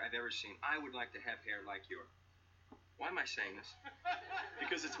greatest hair I've ever seen. I would like to have hair like yours. Why am I saying this?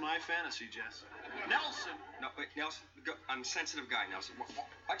 Because it's my fantasy, Jess. Nelson! No, wait, Nelson, go, I'm a sensitive guy, Nelson.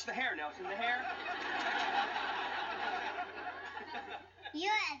 Watch the hair, Nelson, the hair.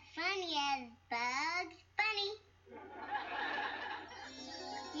 You're as funny as Bugs Bunny.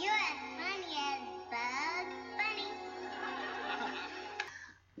 You're as funny as Bugs Bunny.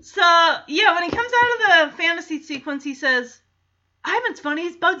 So, yeah, when he comes out of the fantasy sequence, he says, I'm as funny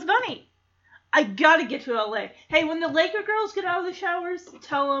as Bugs Bunny. I gotta get to LA. Hey, when the Laker girls get out of the showers,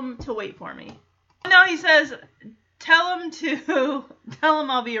 tell them to wait for me. No, he says, tell them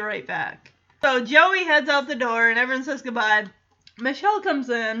I'll be right back. So Joey heads out the door and everyone says goodbye. Michelle comes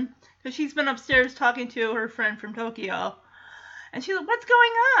in because she's been upstairs talking to her friend from Tokyo. And she's like, what's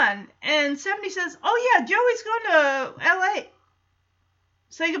going on? And Stephanie says, oh yeah, Joey's going to LA.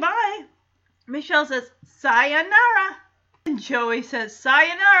 Say goodbye. Michelle says, sayonara. And Joey says,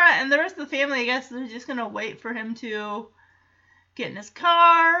 sayonara. And the rest of the family, I guess, they're just going to wait for him to get in his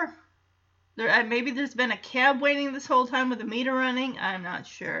car. Maybe there's been a cab waiting this whole time with the meter running. I'm not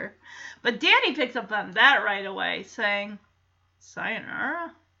sure. But Danny picks up on that right away, saying,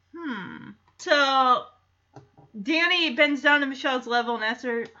 sayonara? So Danny bends down to Michelle's level and asks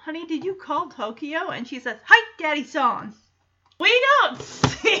her, honey, did you call Tokyo? And she says, hi, Daddy-san. We don't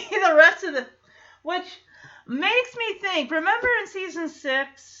see the rest of the... Which makes me think, remember in season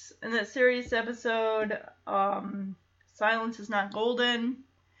 6, in that series episode, Silence is Not Golden,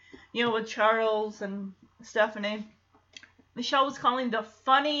 you know, with Charles and Stephanie? Michelle was calling the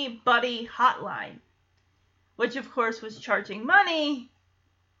Funny Buddy Hotline, which of course was charging money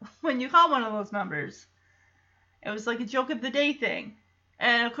when you call one of those numbers. It was like a joke of the day thing.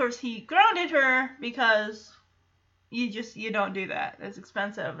 And of course he grounded her because you don't do that. It's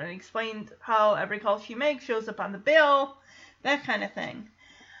expensive. And he explained how every call she makes shows up on the bill, that kind of thing.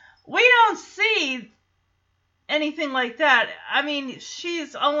 We don't see anything like that. I mean,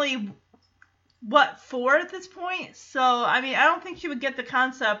 she's only, 4 at this point? So, I mean, I don't think she would get the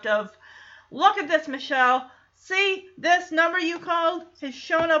concept of, look at this, Michelle. See, this number you called has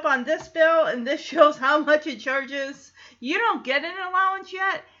shown up on this bill, and this shows how much it charges. You don't get an allowance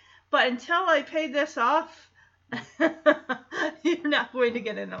yet, but until I pay this off, you're not going to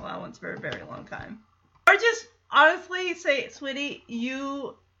get an allowance for a very long time. Or just honestly say, sweetie,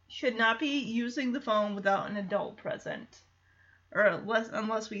 you should not be using the phone without an adult present. Or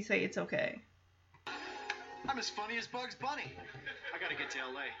unless we say it's okay. I'm as funny as Bugs Bunny. I gotta get to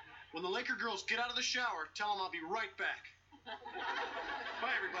LA. When the Laker girls get out of the shower, tell them I'll be right back.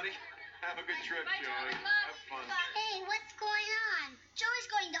 Bye, everybody. Have a good trip, Joey. Have fun. Hey, what's going on? Joey's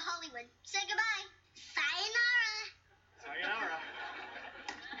going to Hollywood. Say goodbye. Sayonara. Sayonara.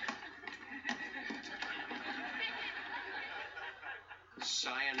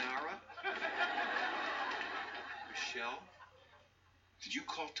 Sayonara? Michelle? Did you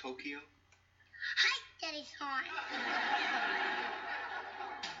call Tokyo? Hi, Daddy's horn.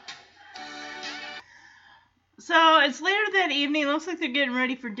 So it's later that evening. Looks like they're getting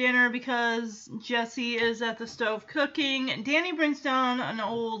ready for dinner because Jessie is at the stove cooking. Danny brings down an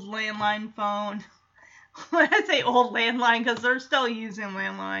old landline phone. I say old landline because they're still using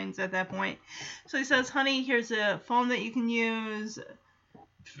landlines at that point. So he says, honey, here's a phone that you can use.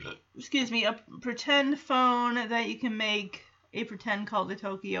 Excuse me, a pretend phone that you can make a pretend call to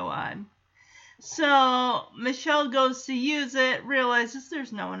Tokyo on. So Michelle goes to use it, realizes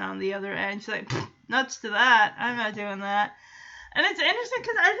there's no one on the other end. She's like, nuts to that. I'm not doing that. And it's interesting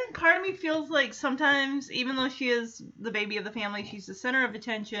because I think part of me feels like sometimes, even though she is the baby of the family, she's the center of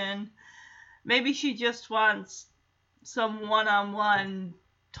attention. Maybe she just wants some one-on-one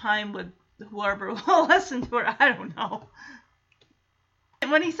time with whoever will listen to her. I don't know.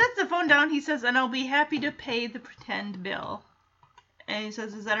 And when he sets the phone down, he says, and I'll be happy to pay the pretend bill. And he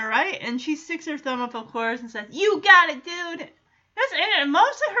says, is that all right? And she sticks her thumb up, of course, and says, you got it, dude. And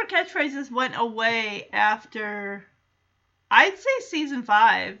most of her catchphrases went away after, I'd say season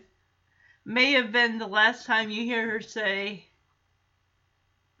 5 may have been the last time you hear her say,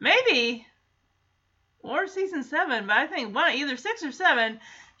 maybe, or season 7, but I think either 6 or 7,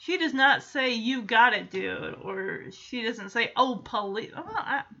 she does not say, you got it, dude, or she doesn't say, oh, police. Oh,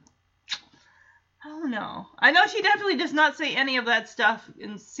 I don't know. I know she definitely does not say any of that stuff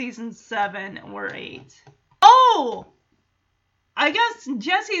in season 7 or 8. Oh! I guess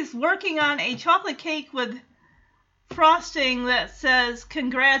Jessie's working on a chocolate cake with frosting that says,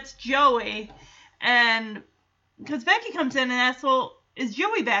 congrats, Joey. And because Becky comes in and asks, well, is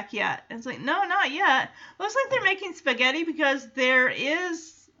Joey back yet? And it's like, no, not yet. Looks like they're making spaghetti because there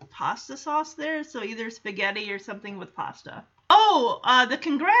is pasta sauce there. So either spaghetti or something with pasta. Oh, the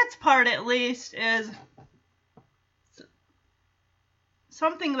congrats part at least is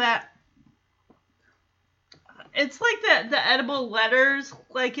something that it's like the edible letters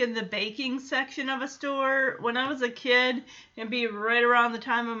like in the baking section of a store. When I was a kid, it'd be right around the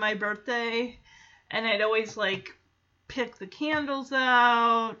time of my birthday, and I'd always like pick the candles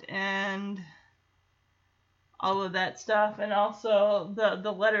out and all of that stuff, and also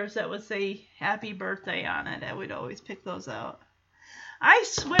the letters that would say happy birthday on it. I would always pick those out. I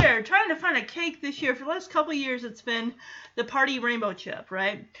swear, trying to find a cake this year, for the last couple of years, it's been the party rainbow chip,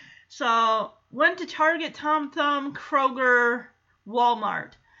 right? So, went to Target, Tom Thumb, Kroger,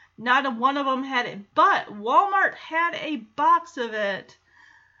 Walmart. Not a one of them had it, but Walmart had a box of it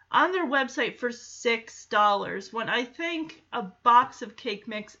on their website for $6, when I think a box of cake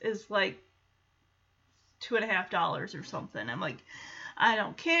mix is like $2.50 or something. I'm like, I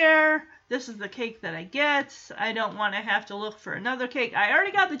don't care. This is the cake that I get. I don't want to have to look for another cake. I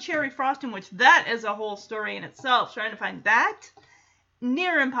already got the cherry frosting, which that is a whole story in itself. Trying to find that,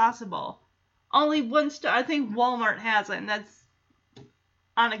 near impossible. Only one store. I think Walmart has it, and that's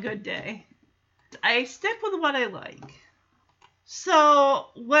on a good day. I stick with what I like. So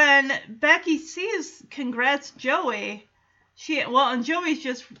when Becky sees congrats Joey, and Joey's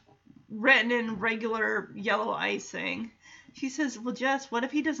just written in regular yellow icing. She says, well, Jess, what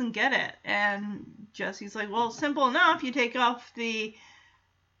if he doesn't get it? And Jessie's like, well, simple enough. You take off the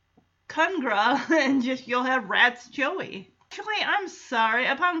congra and you'll have Rats Joey. Actually, I'm sorry.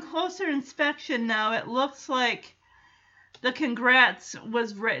 Upon closer inspection now, it looks like the congrats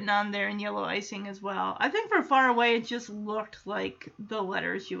was written on there in yellow icing as well. I think from far away, it just looked like the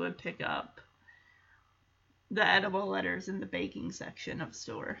letters you would pick up. The edible letters in the baking section of the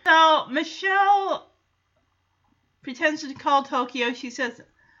store. So, Michelle pretends to call Tokyo. She says,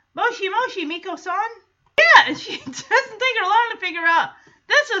 Moshi Moshi, Miko-san? Yeah, and she doesn't take her long to figure out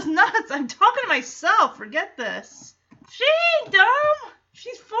This is nuts. I'm talking to myself. Forget this. She ain't dumb.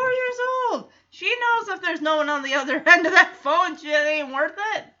 She's 4 years old. She knows if there's no one on the other end of that phone, shit ain't worth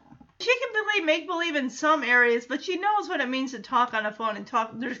it. She can really make believe in some areas, but she knows what it means to talk on a phone and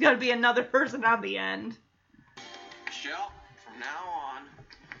talk. There's got to be another person on the end. Michelle, from now on,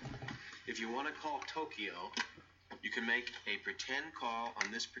 if you want to call Tokyo, you can make a pretend call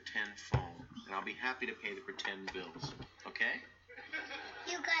on this pretend phone, and I'll be happy to pay the pretend bills. Okay?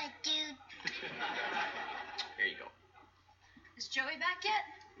 You got it, dude. Here you go. Is Joey back yet?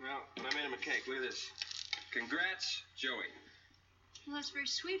 Well, I made him a cake. Look at this. Congrats, Joey. Well, that's very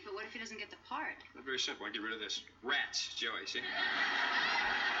sweet, but what if he doesn't get the part? Not very simple. I get rid of this. Rats, Joey, see?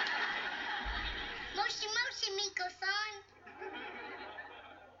 Moshi moshi, Miko-san.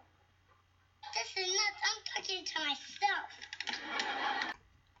 This is nuts. I'm talking to myself.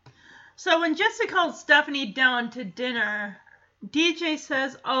 So when Jessica called Stephanie down to dinner, DJ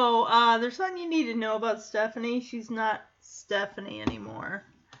says, oh, there's something you need to know about Stephanie. She's not Stephanie anymore.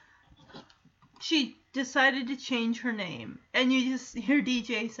 She decided to change her name. And you just hear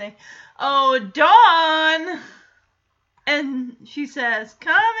DJ say, oh, Dawn! And she says,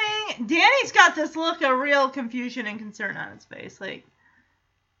 coming. Danny's got this look of real confusion and concern on his face. Like,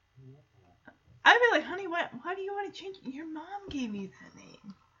 I'd be like, honey, why do you want to change it? Your mom gave you that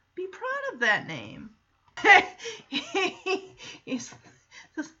name. Be proud of that name. He's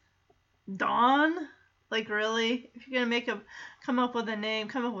just, Dawn? Like, really? If you're going to come up with a name,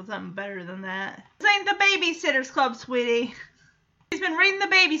 come up with something better than that. This ain't the Babysitter's Club, sweetie. She's been reading the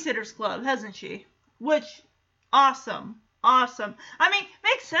Babysitter's Club, hasn't she? Which, awesome. Awesome. I mean,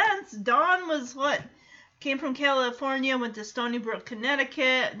 makes sense. Dawn was came from California, went to Stony Brook,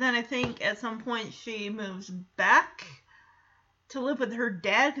 Connecticut. Then I think at some point she moves back to live with her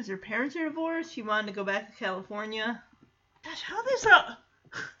dad because her parents are divorced. She wanted to go back to California. Gosh, how does that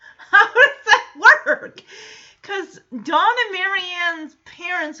work? Because Dawn and Marianne's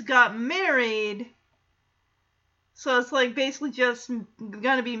parents got married. So it's like basically just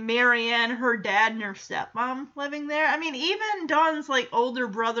gonna be Marianne, her dad, and her stepmom living there. I mean, even Dawn's like older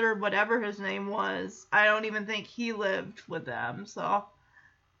brother, whatever his name was, I don't even think he lived with them. So,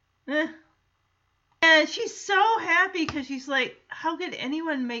 And she's so happy because she's like, how could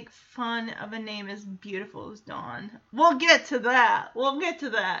anyone make fun of a name as beautiful as Dawn? We'll get to that.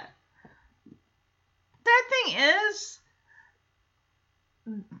 Sad thing is,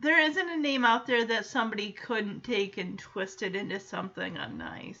 there isn't a name out there that somebody couldn't take and twist it into something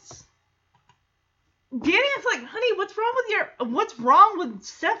unnice. Danny's like, honey, what's wrong with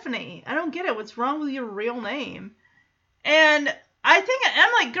Stephanie? I don't get it. What's wrong with your real name? And I'm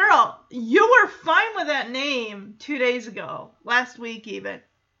like, girl, you were fine with that name 2 days ago, last week even.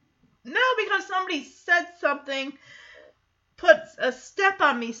 No, because somebody said something, put a step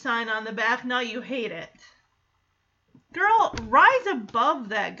on me sign on the back, now you hate it. Girl, rise above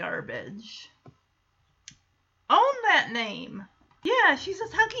that garbage. Own that name. Yeah, she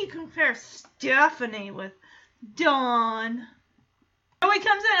says, how can you compare Stephanie with Dawn? Joey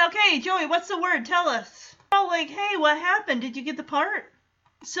comes in. Okay, Joey, what's the word? Tell us. Oh, like, hey, what happened? Did you get the part?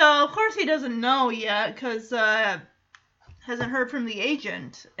 So, of course, he doesn't know yet because hasn't heard from the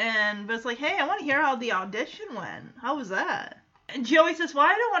agent. But it's like, hey, I want to hear how the audition went. How was that? And Joey says, well,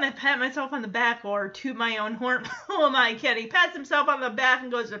 I don't want to pat myself on the back or toot my own horn. Who am I kidding? He pats himself on the back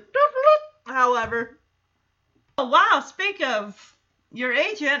and goes, however. Oh, wow, speak of your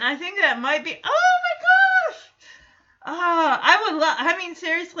agent, I think that might be, oh my gosh! I mean,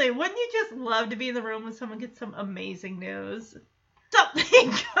 seriously, wouldn't you just love to be in the room when someone gets some amazing news? So, it's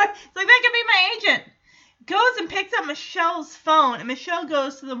like, that could be my agent. Goes and picks up Michelle's phone, and Michelle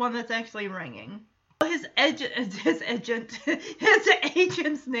goes to the one that's actually ringing. His agent's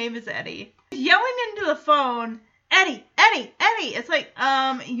name is Eddie. He's yelling into the phone, Eddie! It's like,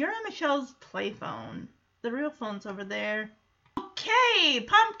 you're on Michelle's play phone. The real phone's over there. Okay,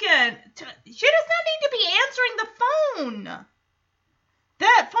 Pumpkin. She does not need to be answering the phone.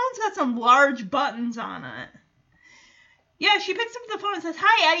 That phone's got some large buttons on it. Yeah, she picks up the phone and says,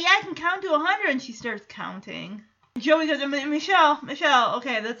 hi, Eddie, I can count to 100. And she starts counting. Joey goes, Michelle,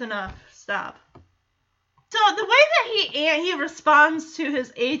 okay, that's enough. Stop. So the way that he responds to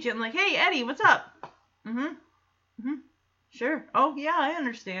his agent, like, hey, Eddie, what's up? Sure. Oh, yeah, I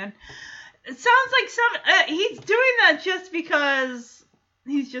understand. It sounds like he's doing that just because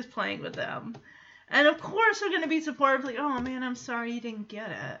he's just playing with them. And of course they're going to be supportive, like, oh man, I'm sorry you didn't get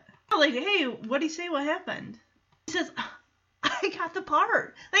it. Like, hey, what'd he say? What happened? He says, I got the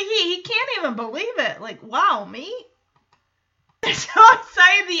part. Like, he can't even believe it. Like, wow, me? They're so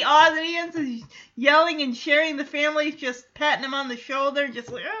excited. The audience is yelling and cheering. The family's just patting him on the shoulder,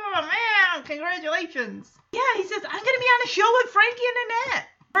 just like, oh man, congratulations. Yeah, he says, I'm going to be on a show with Frankie and Annette.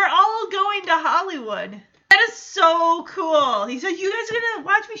 We're all going to Hollywood. That is so cool. He says, you guys are going to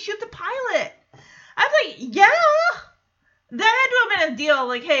watch me shoot the pilot. I was like, yeah. That had to have been a deal.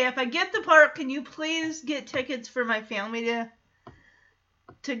 Like, hey, if I get the part, can you please get tickets for my family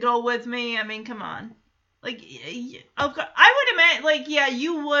to go with me? I mean, come on. Like, I would imagine, like, yeah,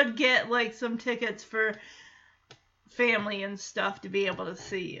 you would get, like, some tickets for family and stuff to be able to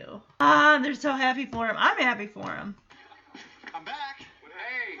see you. They're so happy for him. I'm happy for him. I'm back.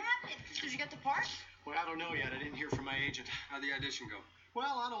 Hey. Did you get the part? Well, I don't know yet. I didn't hear from my agent. How'd the audition go?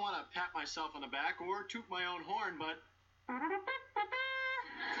 Well, I don't want to pat myself on the back or toot my own horn, but...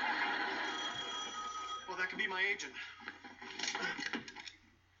 Well, that could be my agent.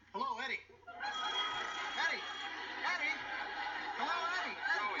 Hello, Eddie. Eddie! Eddie! Hello, Eddie!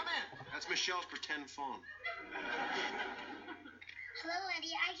 Eddie, come in. That's Michelle's pretend phone. Hello,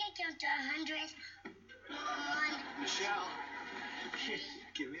 Eddie. I can count to 100. Michelle.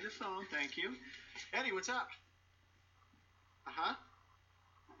 Give me the phone, thank you. Eddie, what's up? Uh-huh.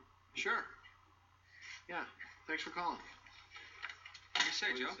 Sure. Yeah, thanks for calling. What do you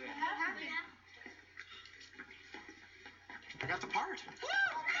say, Joe? I got the part.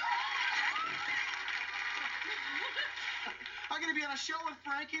 I'm going to be on a show with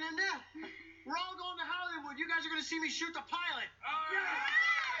Frankie and Annette. We're all going to Hollywood. You guys are going to see me shoot the pilot.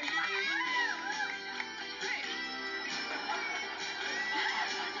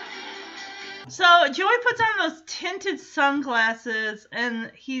 So Joey puts on those tinted sunglasses,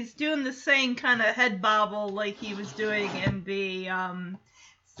 and he's doing the same kind of head bobble like he was doing in the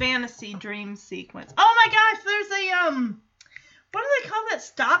fantasy dream sequence. Oh my gosh, there's a what do they call that?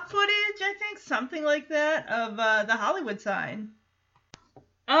 Stock footage, I think, something like that, of the Hollywood sign.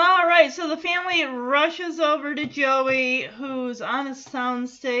 All right, so the family rushes over to Joey, who's on a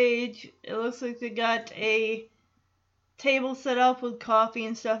soundstage. It looks like they got a table set up with coffee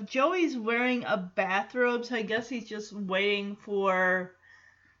and stuff. Joey's wearing a bathrobe, so I guess he's just waiting for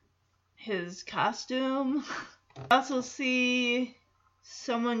his costume. I also see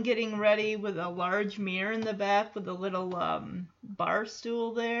someone getting ready with a large mirror in the back with a little bar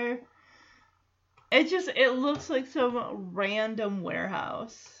stool there. It looks like some random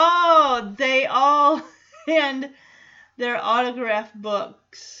warehouse. Oh, they all hand their autograph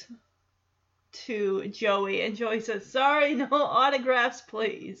books to Joey, and Joey says, sorry, no autographs,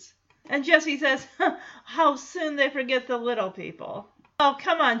 please. And Jesse says, how soon they forget the little people. Oh,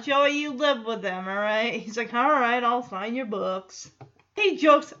 come on, Joey, you live with them, alright? He's like, alright, I'll sign your books. He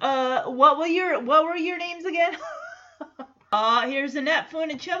jokes, what were your names again? Here's Annette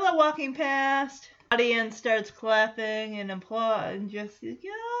Funny-jello walking past. Audience starts clapping and applauding, and just, yeah,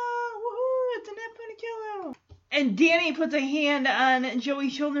 woohoo, it's Annette Funny-jello. And Danny puts a hand on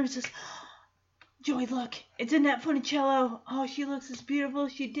Joey's shoulder and says, Joey, look, it's Annette Funny-jello. Oh, she looks as beautiful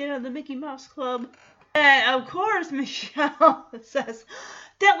as she did on the Mickey Mouse Club. And, of course, Michelle says,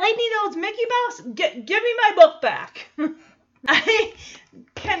 that lady knows Mickey Mouse? Give me my book back. I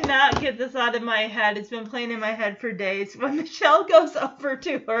cannot get this out of my head. It's been playing in my head for days. When Michelle goes over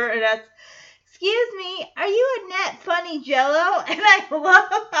to her and asks, excuse me, are you Annette Funny-jello? And I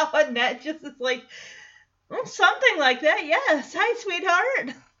love how Annette just is like, oh, something like that, yes. Hi,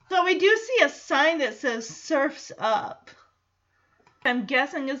 sweetheart. So we do see a sign that says Surf's Up. I'm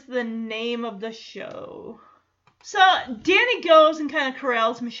guessing it's the name of the show. So Danny goes and kind of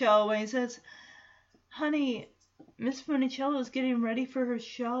corrals Michelle when he says, honey, Miss Funicello is getting ready for her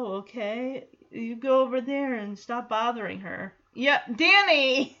show, okay? You go over there and stop bothering her. Yeah,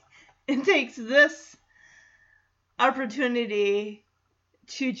 Danny takes this opportunity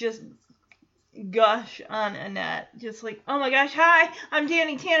to just gush on Annette. Just like, oh my gosh, hi, I'm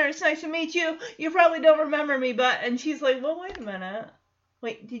Danny Tanner. It's nice to meet you. You probably don't remember me, but... And she's like, well, wait a minute.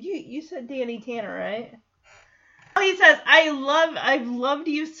 Wait, you said Danny Tanner, right? Oh, he says, I've loved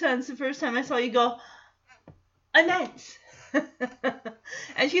you since the first time I saw you go, Annette.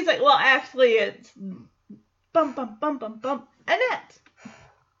 And she's like, well, actually, it's bum, bum, bum, bum, bum, Annette.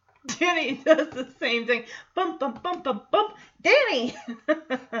 Danny does the same thing. Bum, bum, bum, bum, bum, Danny.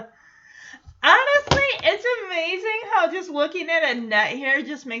 Honestly, it's amazing how just looking at Annette here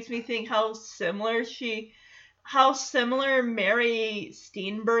just makes me think how similar Mary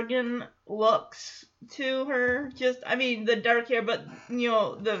Steenburgen looks to her. Just, I mean, the dark hair, but, you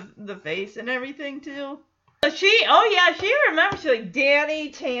know, the face and everything, too. She remembers. She's like, Danny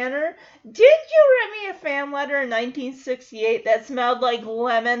Tanner, did you write me a fan letter in 1968 that smelled like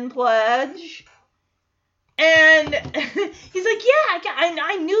lemon pledge? And he's like, yeah,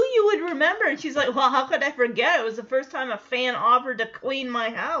 I knew you would remember. And she's like, well, how could I forget? It was the first time a fan offered to clean my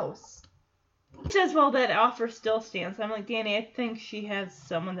house. He says, well, that offer still stands. I'm like, Danny, I think she has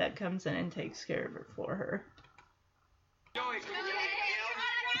someone that comes in and takes care of it for her.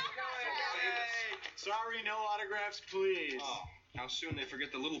 Sorry, no autographs, please. Oh, how soon they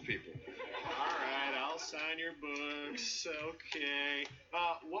forget the little people. All right, I'll sign your books. Okay.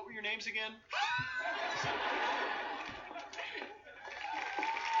 What were your names again?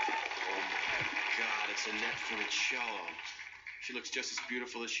 God, it's Annette Funny-jello. She looks just as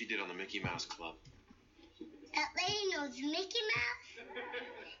beautiful as she did on the Mickey Mouse Club. That lady knows Mickey Mouse?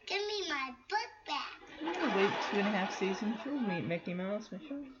 Give me my book back. I'm gonna wait 2.5 seasons to meet Mickey Mouse,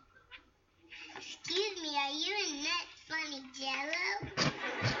 Michelle. Excuse me, are you Annette Funny-jello?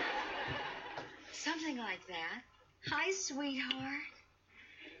 Something like that. Hi, sweetheart.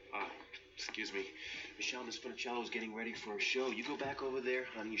 Excuse me. Michelle, Miss Funicello is getting ready for a show. You go back over there,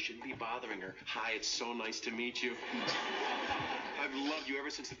 honey. You shouldn't be bothering her. Hi, it's so nice to meet you. I've loved you ever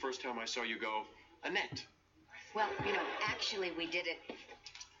since the first time I saw you go, Annette. Well, you know, actually, we did it.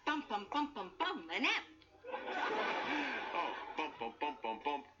 Bum, bum, bum, bum, bum, Annette. Oh, bump, bump, bump, bump,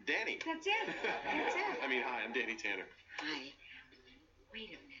 bump. Danny. That's it. That's it. I mean, hi, I'm Danny Tanner. Hi. Wait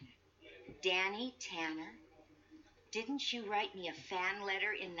a minute. Danny Tanner? Didn't you write me a fan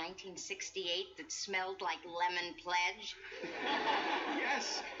letter in 1968 that smelled like lemon pledge?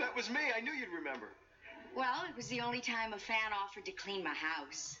 Yes, that was me. I knew you'd remember. Well, it was the only time a fan offered to clean my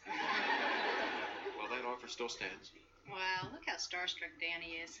house. Well, that offer still stands. Wow, look how starstruck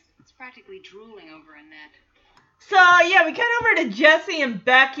Danny is. He's practically drooling over Annette. So, yeah, we cut over to Jesse and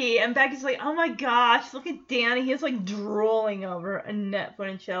Becky, and Becky's like, oh my gosh, look at Danny. He's like drooling over Annette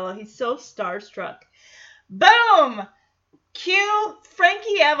Funny-jello. He's so starstruck. Boom! Cue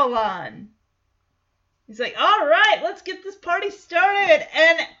Frankie Avalon. He's like, all right, let's get this party started.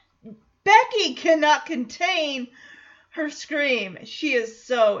 And Becky cannot contain her scream. She is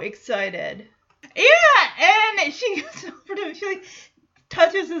so excited. Yeah, and she goes over to him. She like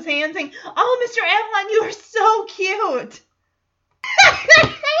touches his hand saying, oh, Mr. Avalon, you are so cute.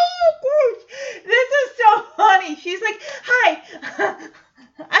 This is so funny. She's like, hi,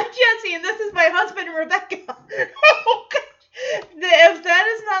 I'm Jessie, and this is my husband, Rebecca. Oh, gosh. If that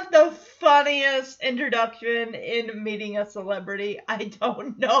is not the funniest introduction in meeting a celebrity, I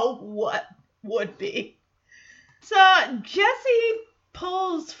don't know what would be. So Jessie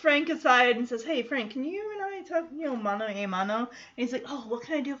pulls Frank aside and says, hey, Frank, can you and I talk, mano a mano? And he's like, oh, what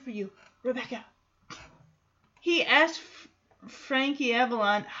can I do for you, Rebecca? He asked Frankie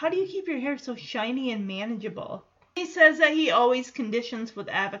Avalon, how do you keep your hair so shiny and manageable? He says that he always conditions with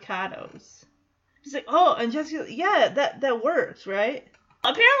avocados. He's like, oh, and Jessie, yeah, that works, right?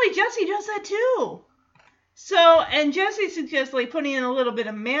 Apparently Jessie does that too. So, and Jessie suggests like putting in a little bit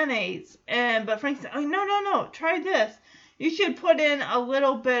of mayonnaise, but Frank said, oh, no, try this. You should put in a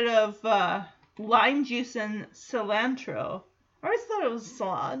little bit of lime juice and cilantro. I always thought it was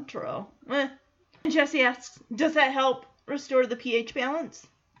cilantro. And Jessie asks, does that help restore the pH balance?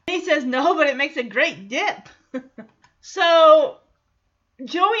 And he says, no, but it makes a great dip. So,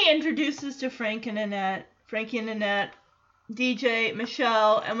 Joey introduces to Frankie and Annette, DJ,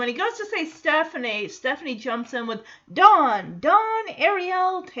 Michelle, and when he goes to say Stephanie jumps in with Dawn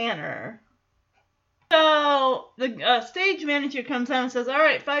Ariel Tanner. So, the stage manager comes out and says, all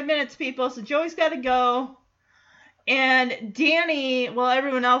right, 5 minutes, people, so Joey's got to go. And Danny, while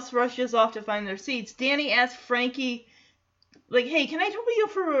everyone else rushes off to find their seats, Danny asks Frankie, like, hey, can I trouble you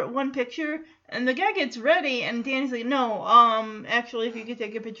for one picture? And the guy gets ready, and Danny's like, no, actually, if you could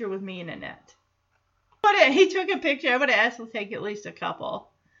take a picture with me and Annette. But he took a picture. I would have asked to take at least a couple.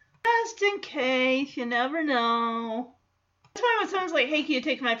 Just in case, you never know. That's why when someone's like, hey, can you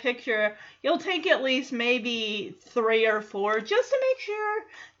take my picture? You'll take at least maybe 3 or 4, just to make sure.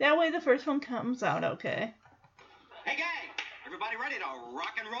 That way the first one comes out okay. Hey, gang! Everybody ready to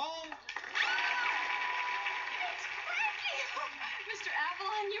rock and roll? Mr.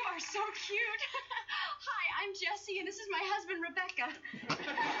 Avalon, you are so cute. Hi, I'm Jessie, and this is my husband, Rebecca.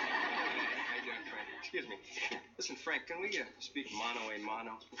 How you doing, Frank? Excuse me. Listen, Frank, can we speak mano a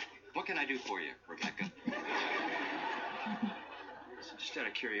mano? What can I do for you, Rebecca? Listen, just out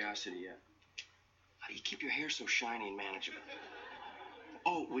of curiosity, how do you keep your hair so shiny and manageable?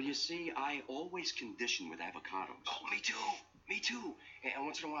 Oh, well, you see, I always condition with avocados. Oh, me too. Me too. And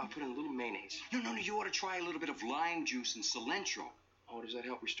once in a while, I put in a little mayonnaise. No, you ought to try a little bit of lime juice and cilantro. Oh, does that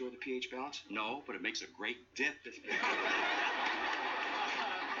help restore the pH balance? No, but it makes a great dip.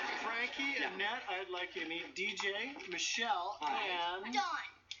 Frankie, Annette, I'd like you to meet DJ, Michelle, and...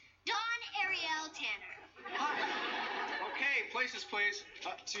 Dawn Ariel Tanner. Hi. Okay, places, please.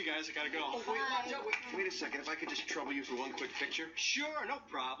 See you guys. I gotta go. Oh, wait a second. If I could just trouble you for one quick picture. Sure, no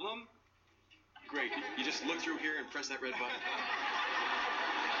problem. Great. You just look through here and press that red button.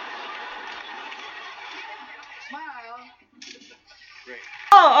 Smile. Great.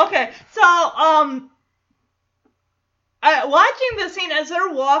 Oh, okay. So, watching the scene as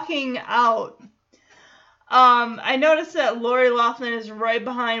they're walking out, I noticed that Lori Loughlin is right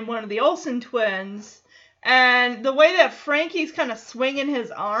behind one of the Olsen twins, and the way that Frankie's kind of swinging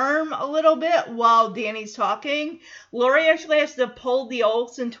his arm a little bit while Danny's talking, Lori actually has to pull the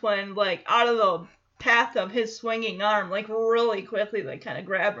Olsen twin, like, out of the path of his swinging arm, like, really quickly, like, kind of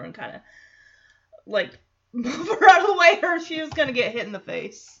grab her and kind of, like, move her out of the way, or she was going to get hit in the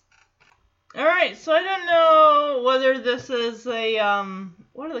face. Alright, so I don't know whether this is a,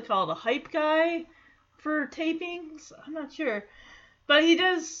 what do they call it, a hype guy for tapings? I'm not sure. But he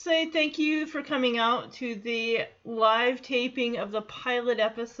does say thank you for coming out to the live taping of the pilot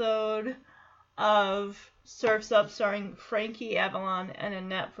episode of Surf's Up starring Frankie, Avalon, and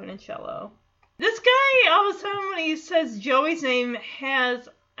Annette Funny-jello. This guy, all of a sudden, when he says Joey's name, has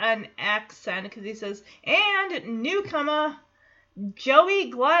an accent, because he says, and newcomer, Joey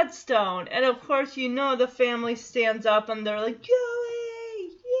Gladstone. And of course, you know the family stands up and they're like, Joey,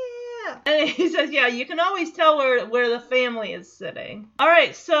 yeah. And he says, yeah, you can always tell where the family is sitting.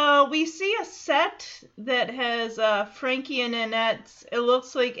 Alright, so we see a set that has Frankie and Annette's, it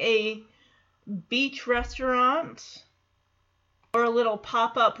looks like a beach restaurant or a little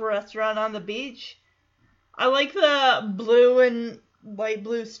pop-up restaurant on the beach. I like the blue and light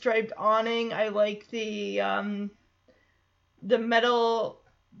blue striped awning. I like the metal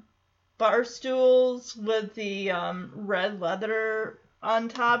bar stools with the red leather on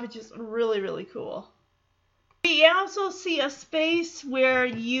top. It's just really, really cool. We also see a space where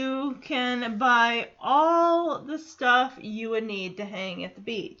you can buy all the stuff you would need to hang at the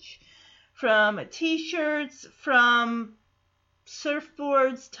beach. From t-shirts, from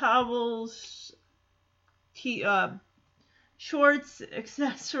surfboards, towels, shorts,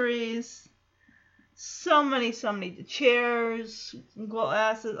 accessories, so many chairs,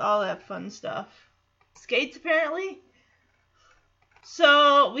 glasses, all that fun stuff. Skates, apparently.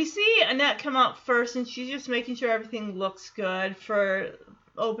 So we see Annette come out first, and she's just making sure everything looks good for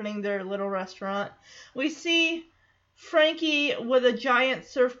opening their little restaurant. We see Frankie with a giant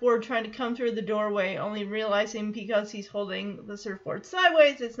surfboard trying to come through the doorway, only realizing because he's holding the surfboard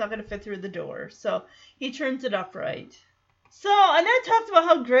sideways, it's not going to fit through the door. So he turns it upright. So Annette talks about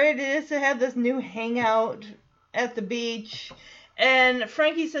how great it is to have this new hangout at the beach. And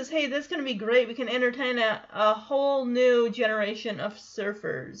Frankie says, hey, this is going to be great. We can entertain a whole new generation of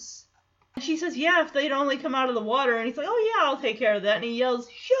surfers. And she says, yeah, if they'd only come out of the water. And he's like, oh, yeah, I'll take care of that. And he yells,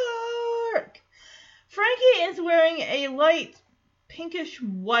 shark! Frankie is wearing a light pinkish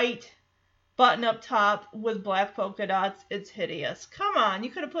white button-up top with black polka dots. It's hideous. Come on,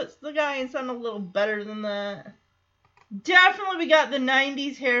 you could have put the guy in something a little better than that. Definitely we got the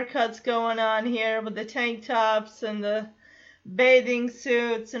 90s haircuts going on here with the tank tops and the bathing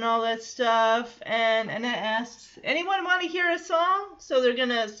suits and all that stuff. And Annette asks, anyone want to hear a song? So they're going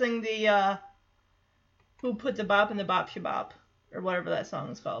to sing the Who Put the Bop in the Bop Shabop, or whatever that song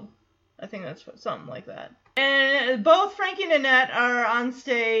is called. I think that's something like that. And both Frankie and Annette are on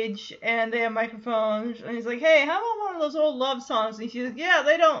stage, and they have microphones. And he's like, hey, how about one of those old love songs? And she's like, yeah,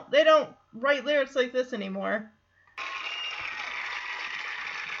 they don't write lyrics like this anymore.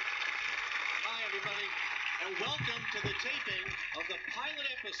 Hi, everybody, and welcome to the taping of the pilot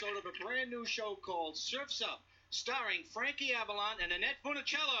episode of a brand new show called Surf's Up, starring Frankie Avalon and Annette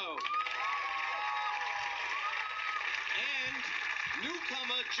Funny-jello. And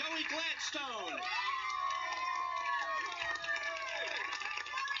newcomer Joey Gladstone.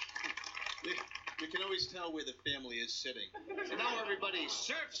 You can always tell where the family is sitting. So now everybody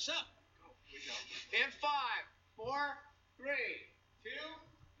surfs up. In 5, 4, 3,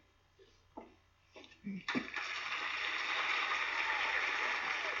 2.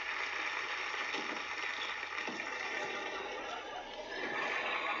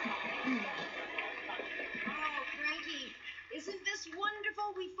 Isn't this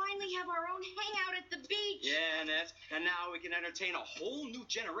wonderful? We finally have our own hangout at the beach. Yeah, Annette. And now we can entertain a whole new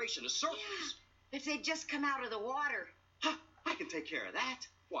generation of surfers. Yeah, if they'd just come out of the water. Huh, I can take care of that.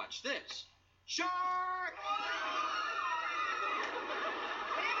 Watch this. Shark!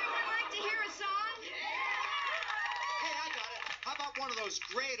 Would everyone like to hear a song? Yeah! Hey, I got it. How about one of those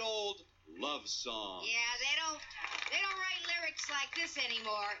great old love songs? Yeah, they don't write lyrics like this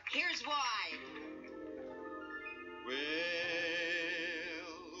anymore. Here's why. Well,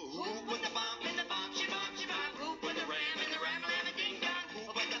 who put the bump in the bump, she bump, she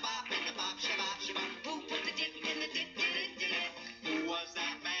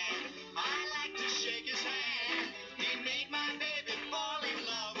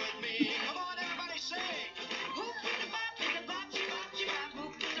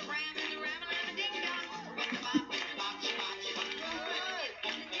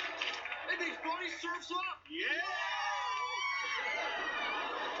have some? Yeah!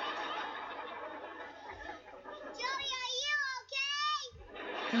 Joey, are you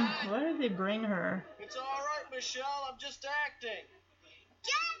okay? Why did they bring her? It's all right, Michelle. I'm just acting.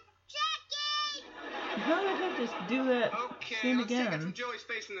 Just checking. How did they just do that Okay, scene let's take it again? from Joey's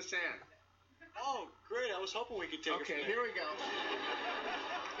face in the sand. Oh, great. I was hoping we could take it. Okay, from here we go.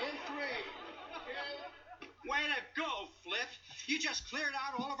 In 3. Way to go, Flip. You just cleared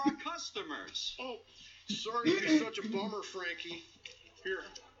out all of our customers. Oh, sorry to be such a bummer, Frankie. Here,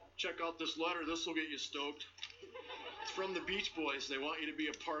 check out this letter. This will get you stoked. It's from the Beach Boys. They want you to be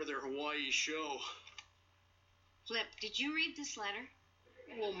a part of their Hawaii show. Flip, did you read this letter?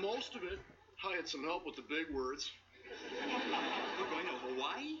 Well, most of it. I had some help with the big words. We're going to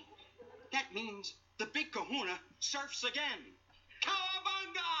Hawaii? That means the big kahuna surfs again.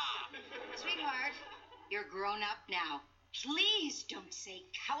 Cowabunga! Sweetheart, you're grown up now. Please don't say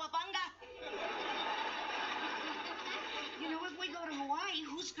cowabunga. You know, if we go to Hawaii,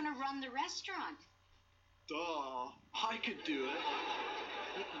 who's going to run the restaurant? Duh. I could do it.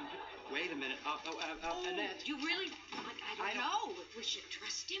 Wait a minute. Annette. You really... I don't know if we should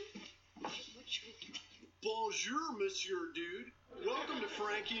trust him. What should we do? Bonjour, Monsieur Dude. Welcome to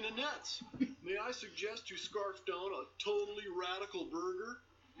Frankie and Annette's. May I suggest you scarf down a totally radical burger?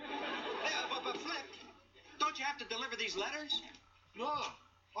 Yeah, but Flip, don't you have to deliver these letters? Nah,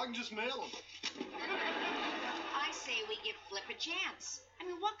 I can just mail them. I say we give Flip a chance. I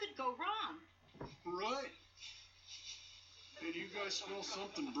mean, what could go wrong? Right. Hey, do you guys smell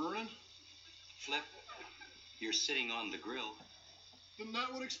something burning? Flip, you're sitting on the grill. Then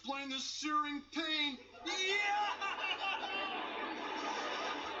that would explain the searing pain.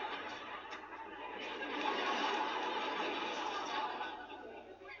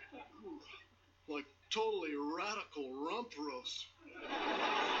 Like totally radical rump roast.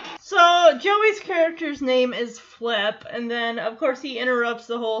 So, Joey's character's name is Flip, and then, of course, he interrupts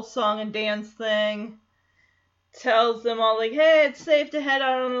the whole song and dance thing. Tells them all, like, hey, it's safe to head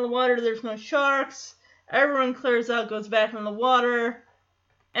out on the water, there's no sharks. Everyone clears out, goes back in the water.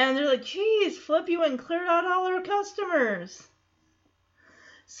 And they're like, geez, Flip, you went and cleared out all our customers.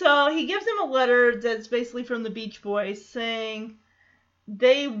 So he gives them a letter that's basically from the Beach Boys saying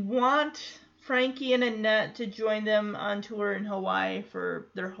they want Frankie and Annette to join them on tour in Hawaii for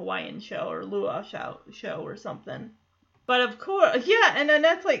their Hawaiian show or luau show or something. But of course, yeah, and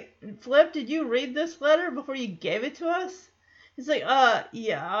Annette's like, Flip, did you read this letter before you gave it to us? He's like,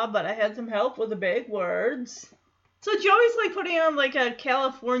 yeah, but I had some help with the big words. So Joey's like putting on like a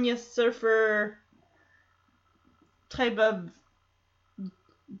California surfer type of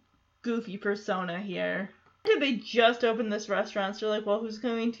goofy persona here. They just opened this restaurant, so they're like, well, who's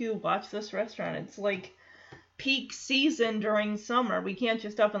going to watch this restaurant? It's like peak season during summer. We can't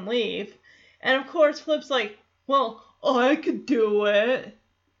just up and leave. And of course, Flip's like, well, I could do it.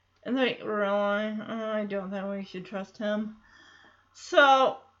 And they're like, really? I don't think we should trust him.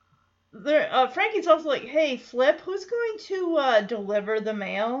 So Frankie's also like, hey, Flip, who's going to deliver the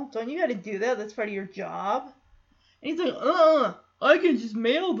mail? Don't you got to do that? That's part of your job. And he's like, I can just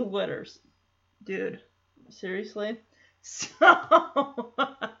mail the letters. Dude, seriously? So,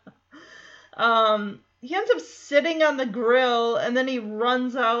 he ends up sitting on the grill, and then he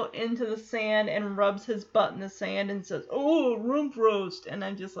runs out into the sand and rubs his butt in the sand and says, oh, rump roast. And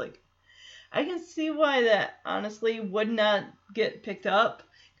I'm just like, I can see why that honestly would not get picked up.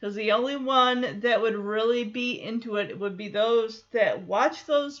 Because the only one that would really be into it would be those that watched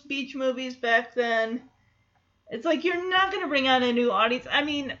those beach movies back then. It's like, you're not going to bring on a new audience. I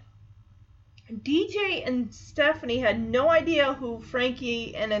mean, DJ and Stephanie had no idea who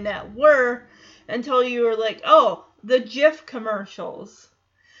Frankie and Annette were until you were like, oh, the Jif commercials.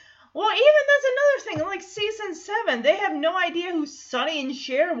 Well, even that's another thing. Like season 7, they have no idea who Sonny and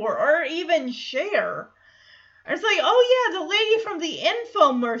Cher were, or even Cher. It's like, oh yeah, the lady from the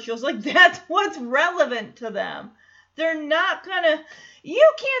infomercials. Like, that's what's relevant to them. They're not gonna...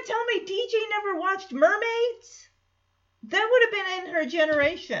 You can't tell me DJ never watched Mermaids? That would have been in her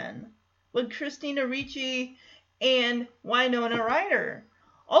generation. With Christina Ricci and Winona Ryder.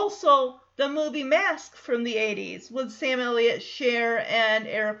 Also, the movie Mask from the 80s with Sam Elliott, Cher, and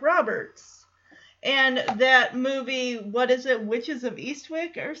Eric Roberts. And that movie, what is it, Witches of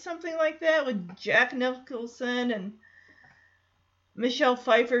Eastwick or something like that, with Jack Nicholson and Michelle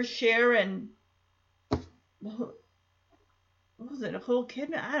Pfeiffer, Cher, and what was it, Nicole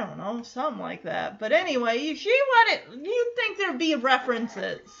Kidman? I don't know, something like that. But anyway, you'd think there'd be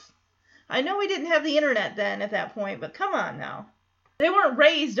references. I know we didn't have the internet then at that point, but come on now. They weren't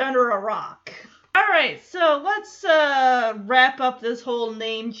raised under a rock. Alright, so let's wrap up this whole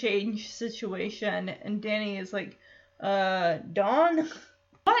name change situation. And Danny is like, Dawn?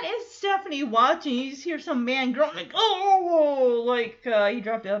 What is Stephanie watching? You just hear some man groan like, oh, like he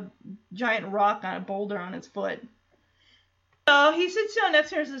dropped a giant rock on a boulder on his foot. So he sits down next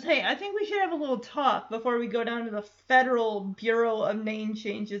to her and says, hey, I think we should have a little talk before we go down to the Federal Bureau of Name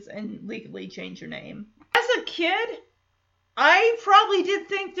Changes and legally change your name. As a kid, I probably did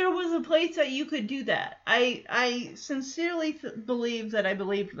think there was a place that you could do that. I sincerely believe that I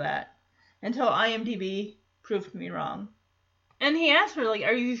believed that until IMDb proved me wrong. And he asked her, like,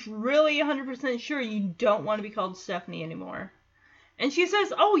 are you really 100% sure you don't want to be called Stephanie anymore? And she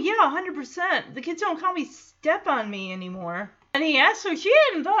says, oh yeah, 100%. The kids don't call me Step on Me anymore. And he asked her, she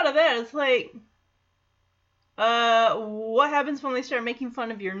hadn't thought of that. It's like, what happens when they start making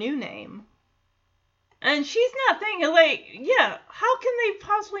fun of your new name? And she's not thinking, like, yeah, how can they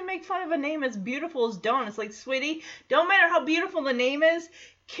possibly make fun of a name as beautiful as Dawn? It's like, sweetie, don't matter how beautiful the name is,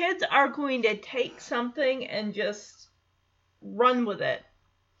 kids are going to take something and just run with it.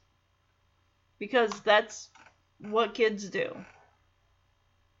 Because that's what kids do.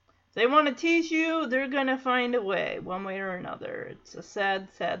 If they want to tease you, they're going to find a way, one way or another. It's a sad,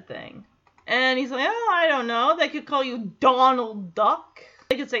 sad thing. And he's like, oh, I don't know. They could call you Donald Duck.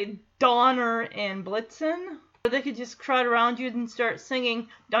 They could say Donner and Blitzen. Or they could just crowd around you and start singing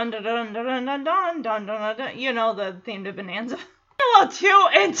dun dun dun dun dun dun dun dun dun dun. You know, the theme to Bonanza. A little too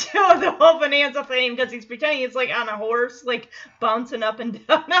into the whole Bonanza thing because he's pretending he's like on a horse, like bouncing up and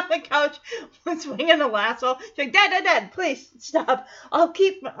down on the couch, swinging the lasso. She's like, Dad, please stop.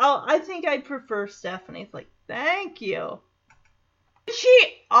 I think I prefer Stephanie. It's like, thank you. She's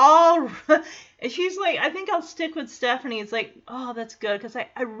like, I think I'll stick with Stephanie. It's like, oh, that's good, because I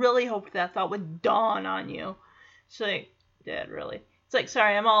really hoped that thought would dawn on you. She's like, Dad, really? It's like,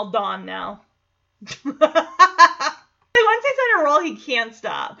 sorry, I'm all Dawn now. Once he's on a roll, he can't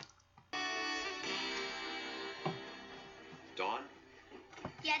stop. Dawn?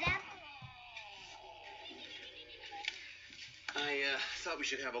 Yeah, Dad? I thought we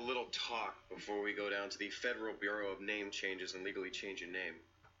should have a little talk before we go down to the Federal Bureau of Name Changes and legally change your name.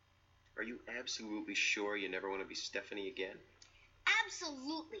 Are you absolutely sure you never want to be Stephanie again?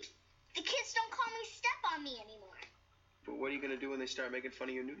 Absolutely. The kids don't call me Step on Me anymore. But what are you going to do when they start making fun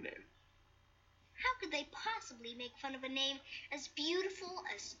of your new name? How could they possibly make fun of a name as beautiful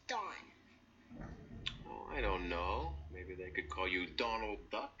as Dawn? Oh, I don't know. Maybe they could call you Donald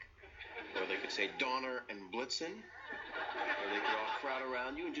Duck. Or they could say Donner and Blitzen. Or they could all crowd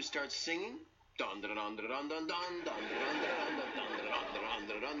around you and just start singing. Dun dun dun dun dun dun dun dun dun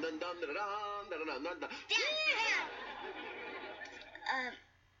dun dun dun dun.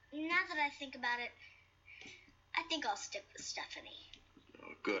 Now that I think about it, I think I'll stick with Stephanie.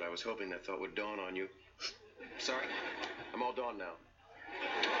 Oh, good. I was hoping that thought would dawn on you. Sorry, I'm all Dawn now.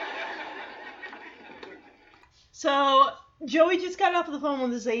 So, Joey just got off the phone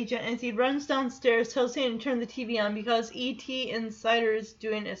with his agent, and as he runs downstairs, tells him to turn the TV on because E.T. Insider is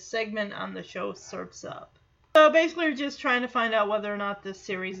doing a segment on the show Surf's Up. So basically, we're just trying to find out whether or not this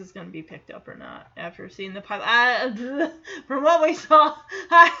series is going to be picked up or not after seeing the pilot. From what we saw,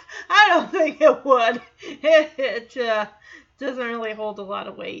 I don't think it would. It doesn't really hold a lot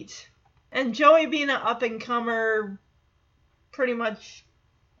of weight. And Joey being an up-and-comer, pretty much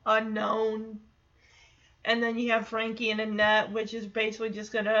unknown. And then you have Frankie and Annette, which is basically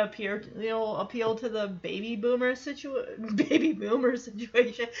just going to appeal to the baby boomer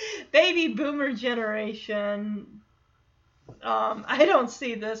generation. I don't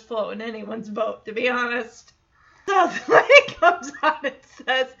see this floating anyone's boat, to be honest. So when it comes on, it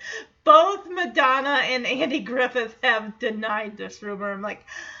says both Madonna and Andy Griffith have denied this rumor. I'm like,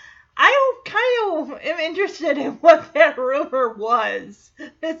 I kind of am interested in what that rumor was.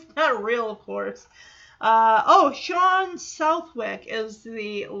 It's not real, of course. Sean Southwick is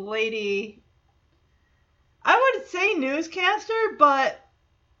the lady, I would say newscaster, but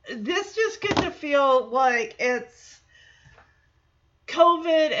this just gets to feel like it's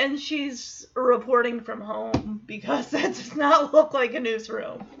COVID and she's reporting from home, because that does not look like a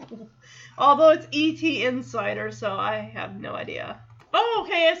newsroom. Although it's E.T. Insider, so I have no idea. Oh,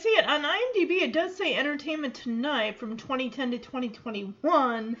 okay, I see it. On IMDb, it does say Entertainment Tonight from 2010 to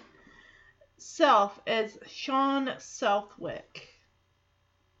 2021. Self as Sean Southwick,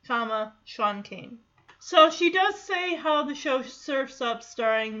 Sean King. So she does say how the show Surf's Up,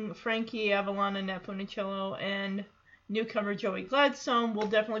 starring Frankie, Avalon, Annette Funny-jello, and newcomer Joey Gladstone, will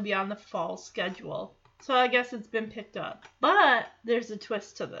definitely be on the fall schedule. So I guess it's been picked up. But there's a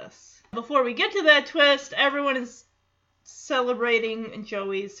twist to this. Before we get to that twist, everyone is celebrating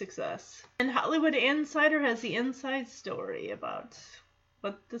Joey's success. And Hollywood Insider has the inside story about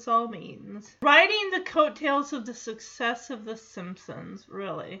what this all means. Riding the coattails of the success of The Simpsons,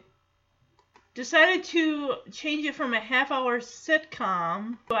 really. Decided to change it from a half-hour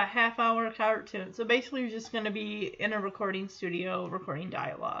sitcom to a half-hour cartoon. So basically you're just going to be in a recording studio recording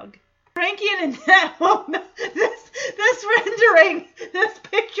dialogue. Frankie and Annette, well, this rendering, this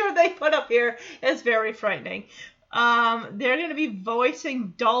picture they put up here is very frightening. They're going to be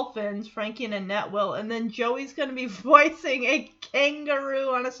voicing dolphins, Frankie and Annette will, and then Joey's going to be voicing a kangaroo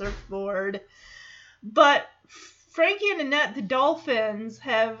on a surfboard. But Frankie and Annette, the dolphins,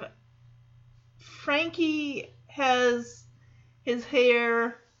 Frankie has his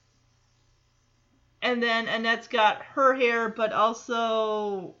hair, and then Annette's got her hair, but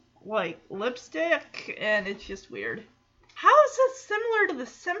also, like, lipstick, and it's just weird. How is this similar to The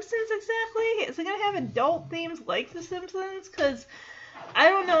Simpsons exactly? Is it going to have adult themes like The Simpsons? Because I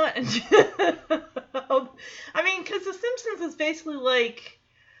don't know. I mean, because The Simpsons is basically like,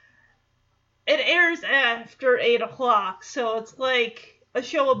 it airs after 8 o'clock, so it's like a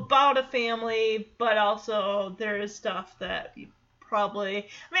show about a family, but also there is stuff that you probably...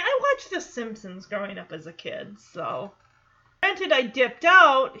 I mean, I watched The Simpsons growing up as a kid, so... Granted, I dipped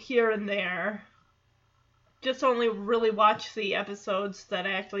out here and there. Just only really watched the episodes that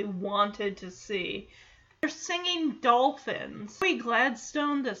I actually wanted to see. They're singing dolphins. Joey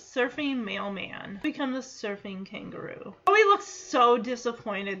Gladstone, the surfing mailman, become the surfing kangaroo. Joey looks so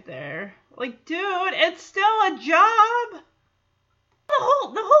disappointed there. Like, dude, it's still a job. The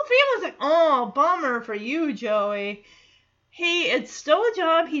whole family's like, oh, bummer for you, Joey. It's still a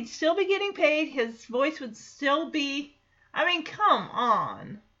job. He'd still be getting paid. His voice would still be... I mean, come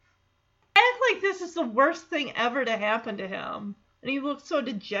on. Act like this is the worst thing ever to happen to him. And he looks so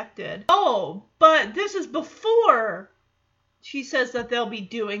dejected. Oh, but this is before she says that they'll be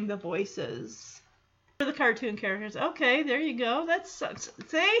doing the voices for the cartoon characters. Okay, there you go.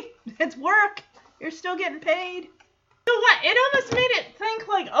 See? It's work. You're still getting paid. So what? It almost made it think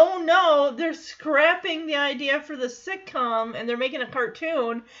like, oh no, they're scrapping the idea for the sitcom and they're making a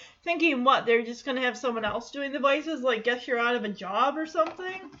cartoon. Thinking what? They're just going to have someone else doing the voices? Like, guess you're out of a job or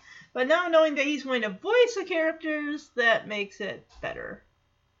something? But now knowing that he's going to voice the characters, that makes it better.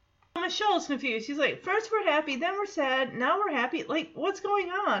 Michelle's confused. She's like, first we're happy, then we're sad, now we're happy. Like, what's going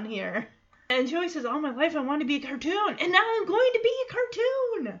on here? And Joey says, all my life I wanted to be a cartoon, and now I'm going to be a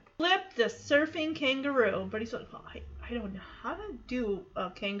cartoon. Flip the surfing kangaroo. But he's like, oh, I don't know how to do a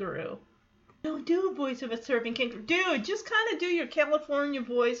kangaroo. Don't do a voice of a surfing kangaroo. Dude, just kind of do your California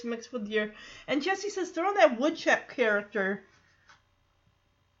voice mixed with your... And Jesse says, throw in that woodchuck character.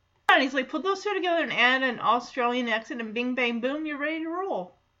 And he's like, put those two together and add an Australian accent and bing, bang, boom, you're ready to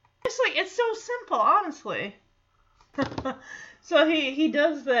roll. It's like, it's so simple, honestly. So he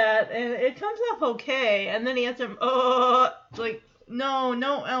does that, and it comes off okay, and then he has some, like,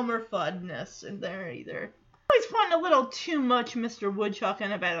 no Elmer Fuddness in there either. He's putting a little too much Mr. Woodchuck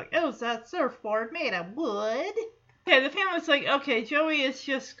in it, like, oh, it's that surfboard made of wood. Okay, the family's like, okay, Joey is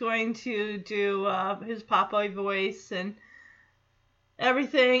just going to do his Popeye voice and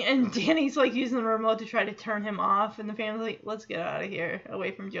everything, and Danny's like using the remote to try to turn him off, and the family's like, let's get out of here,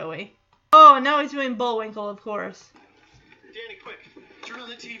 away from Joey. Oh, now he's doing Bullwinkle, of course. Danny, quick, turn on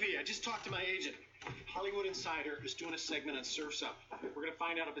the TV. I just talked to my agent. Hollywood Insider is doing a segment on Surf's Up. We're going to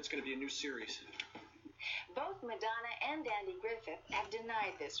find out if it's going to be a new series. Both Madonna and Andy Griffith have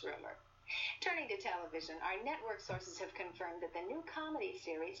denied this rumor. Turning to television, our network sources have confirmed that the new comedy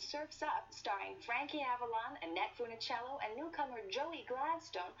series Surf's Up, starring Frankie Avalon, Annette Funny-jello, and newcomer Joey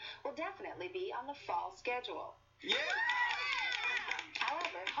Gladstone, will definitely be on the fall schedule. Yeah!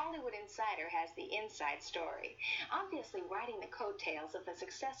 However, Hollywood Insider has the inside story. Obviously riding the coattails of the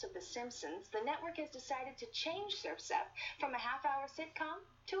success of The Simpsons, the network has decided to change Surf's Up from a half-hour sitcom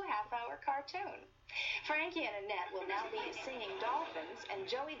to a half-hour cartoon. Frankie and Annette will now be singing dolphins, and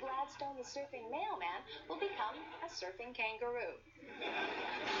Joey Gladstone, the surfing mailman, will become a surfing kangaroo.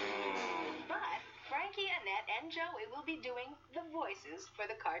 But Frankie, Annette, and Joey will be doing the voices for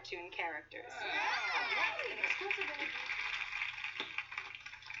the cartoon characters. An exclusive interview.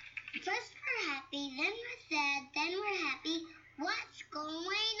 First we're happy, then we're sad, then we're happy. What's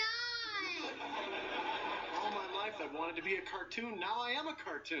going on? All my life I've wanted to be a cartoon. Now I am a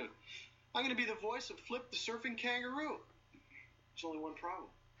cartoon. I'm going to be the voice of Flip the surfing kangaroo. There's only one problem.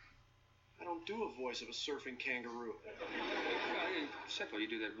 I don't do a voice of a surfing kangaroo. Well, simple. You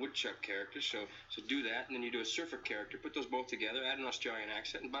do that woodchuck character, so do that, and then you do a surfer character. Put those both together, add an Australian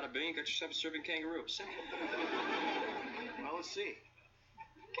accent, and bada bing, you got yourself a surfing kangaroo. Simple. Well, let's see.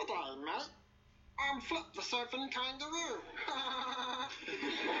 Good day, mate. I'm Flip the surfing kangaroo.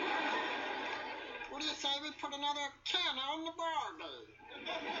 What do you say we put another can on the Barbie?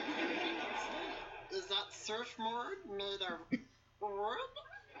 Is that surfboard made of wood?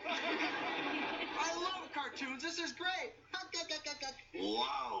 I love cartoons. This is great.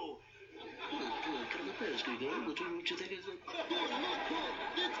 Whoa!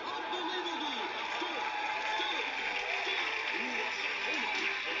 It's unbelievable.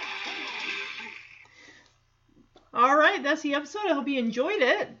 All right, that's the episode. I hope you enjoyed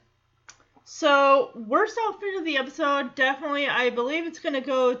it. So, worst outfit of the episode, definitely, I believe it's going to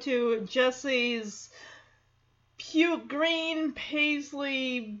go to Jesse's puke green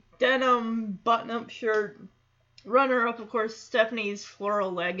paisley denim button-up shirt. Runner-up, of course, Stephanie's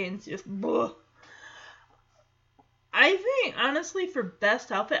floral leggings. Just, bleh. I think, honestly, for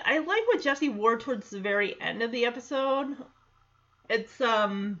best outfit, I like what Jesse wore towards the very end of the episode. It's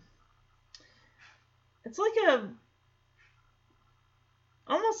like a,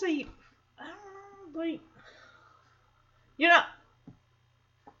 almost a, I don't know, like, you know,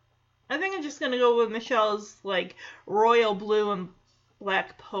 I think I'm just going to go with Michelle's, like, royal blue and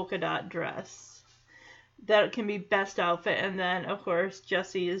black polka dot dress. That can be best outfit. And then, of course,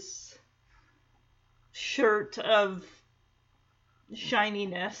 Jesse's shirt of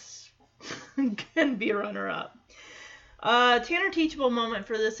shininess can be runner-up. Tanner teachable moment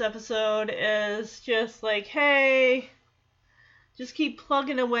for this episode is just like, hey, just keep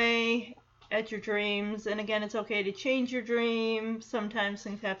plugging away at your dreams. And again, it's okay to change your dream. Sometimes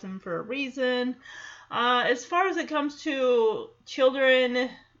things happen for a reason. As far as it comes to children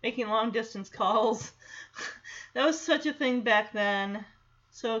making long-distance calls, that was such a thing back then.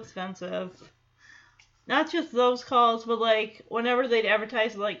 So expensive. Not just those calls, but like whenever they'd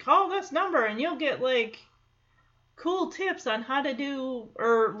advertise, like, call this number and you'll get like cool tips on how to do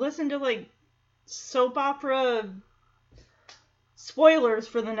or listen to like soap opera spoilers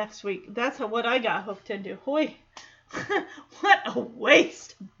for the next week. That's what I got hooked into. Hoy, what a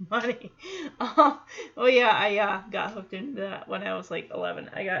waste of money. Oh yeah, I got hooked into that when I was like 11.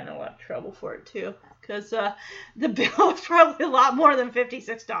 I got in a lot of trouble for it too, because the bill was probably a lot more than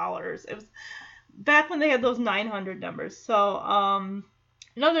 $56. It was back when they had those 900 numbers. So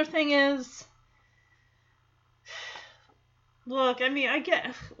another thing is, look, I mean, I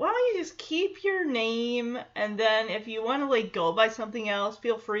get, why don't you just keep your name, and then if you want to like go by something else,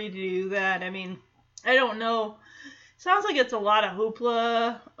 feel free to do that. I mean, I don't know. Sounds like it's a lot of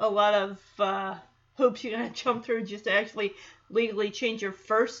hoopla, a lot of hoops you gotta jump through just to actually legally change your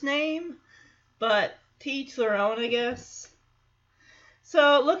first name. But to each their own, I guess.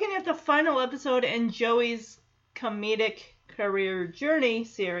 So, looking at the final episode in Joey's comedic career journey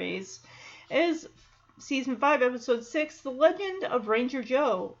series is Season 5, Episode 6, The Legend of Ranger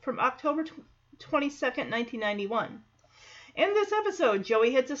Joe, from October 22nd, 1991. In this episode,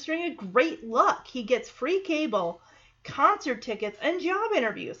 Joey hits a string of great luck. He gets free cable, concert tickets, and job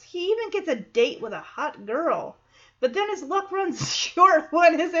interviews. He even gets a date with a hot girl. But then his luck runs short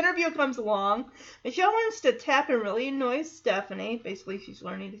when his interview comes along. Michelle learns to tap and really annoys Stephanie. Basically, she's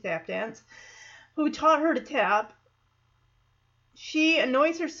learning to tap dance. Who taught her to tap. She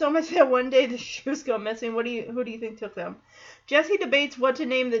annoys her so much that one day the shoes go missing. Who do you think took them? Jesse debates what to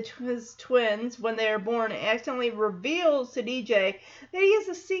name his twins when they are born and accidentally reveals to DJ that he has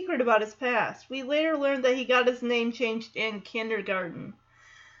a secret about his past. We later learn that he got his name changed in kindergarten.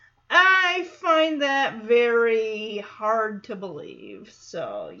 I find that very hard to believe.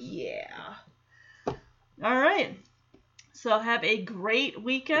 So, yeah. Alright. So, have a great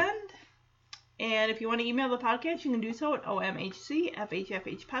weekend. And if you want to email the podcast, you can do so at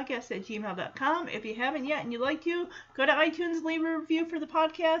omhcfhfhpodcast@gmail.com. If you haven't yet and you'd like to, go to iTunes and leave a review for the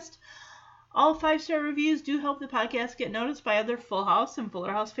podcast. All 5-star reviews do help the podcast get noticed by other Full House and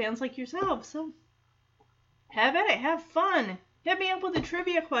Fuller House fans like yourself. So, have at it. Have fun. Hit me up with a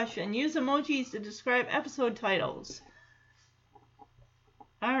trivia question. Use emojis to describe episode titles.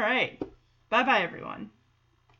 Alright. Bye-bye, everyone.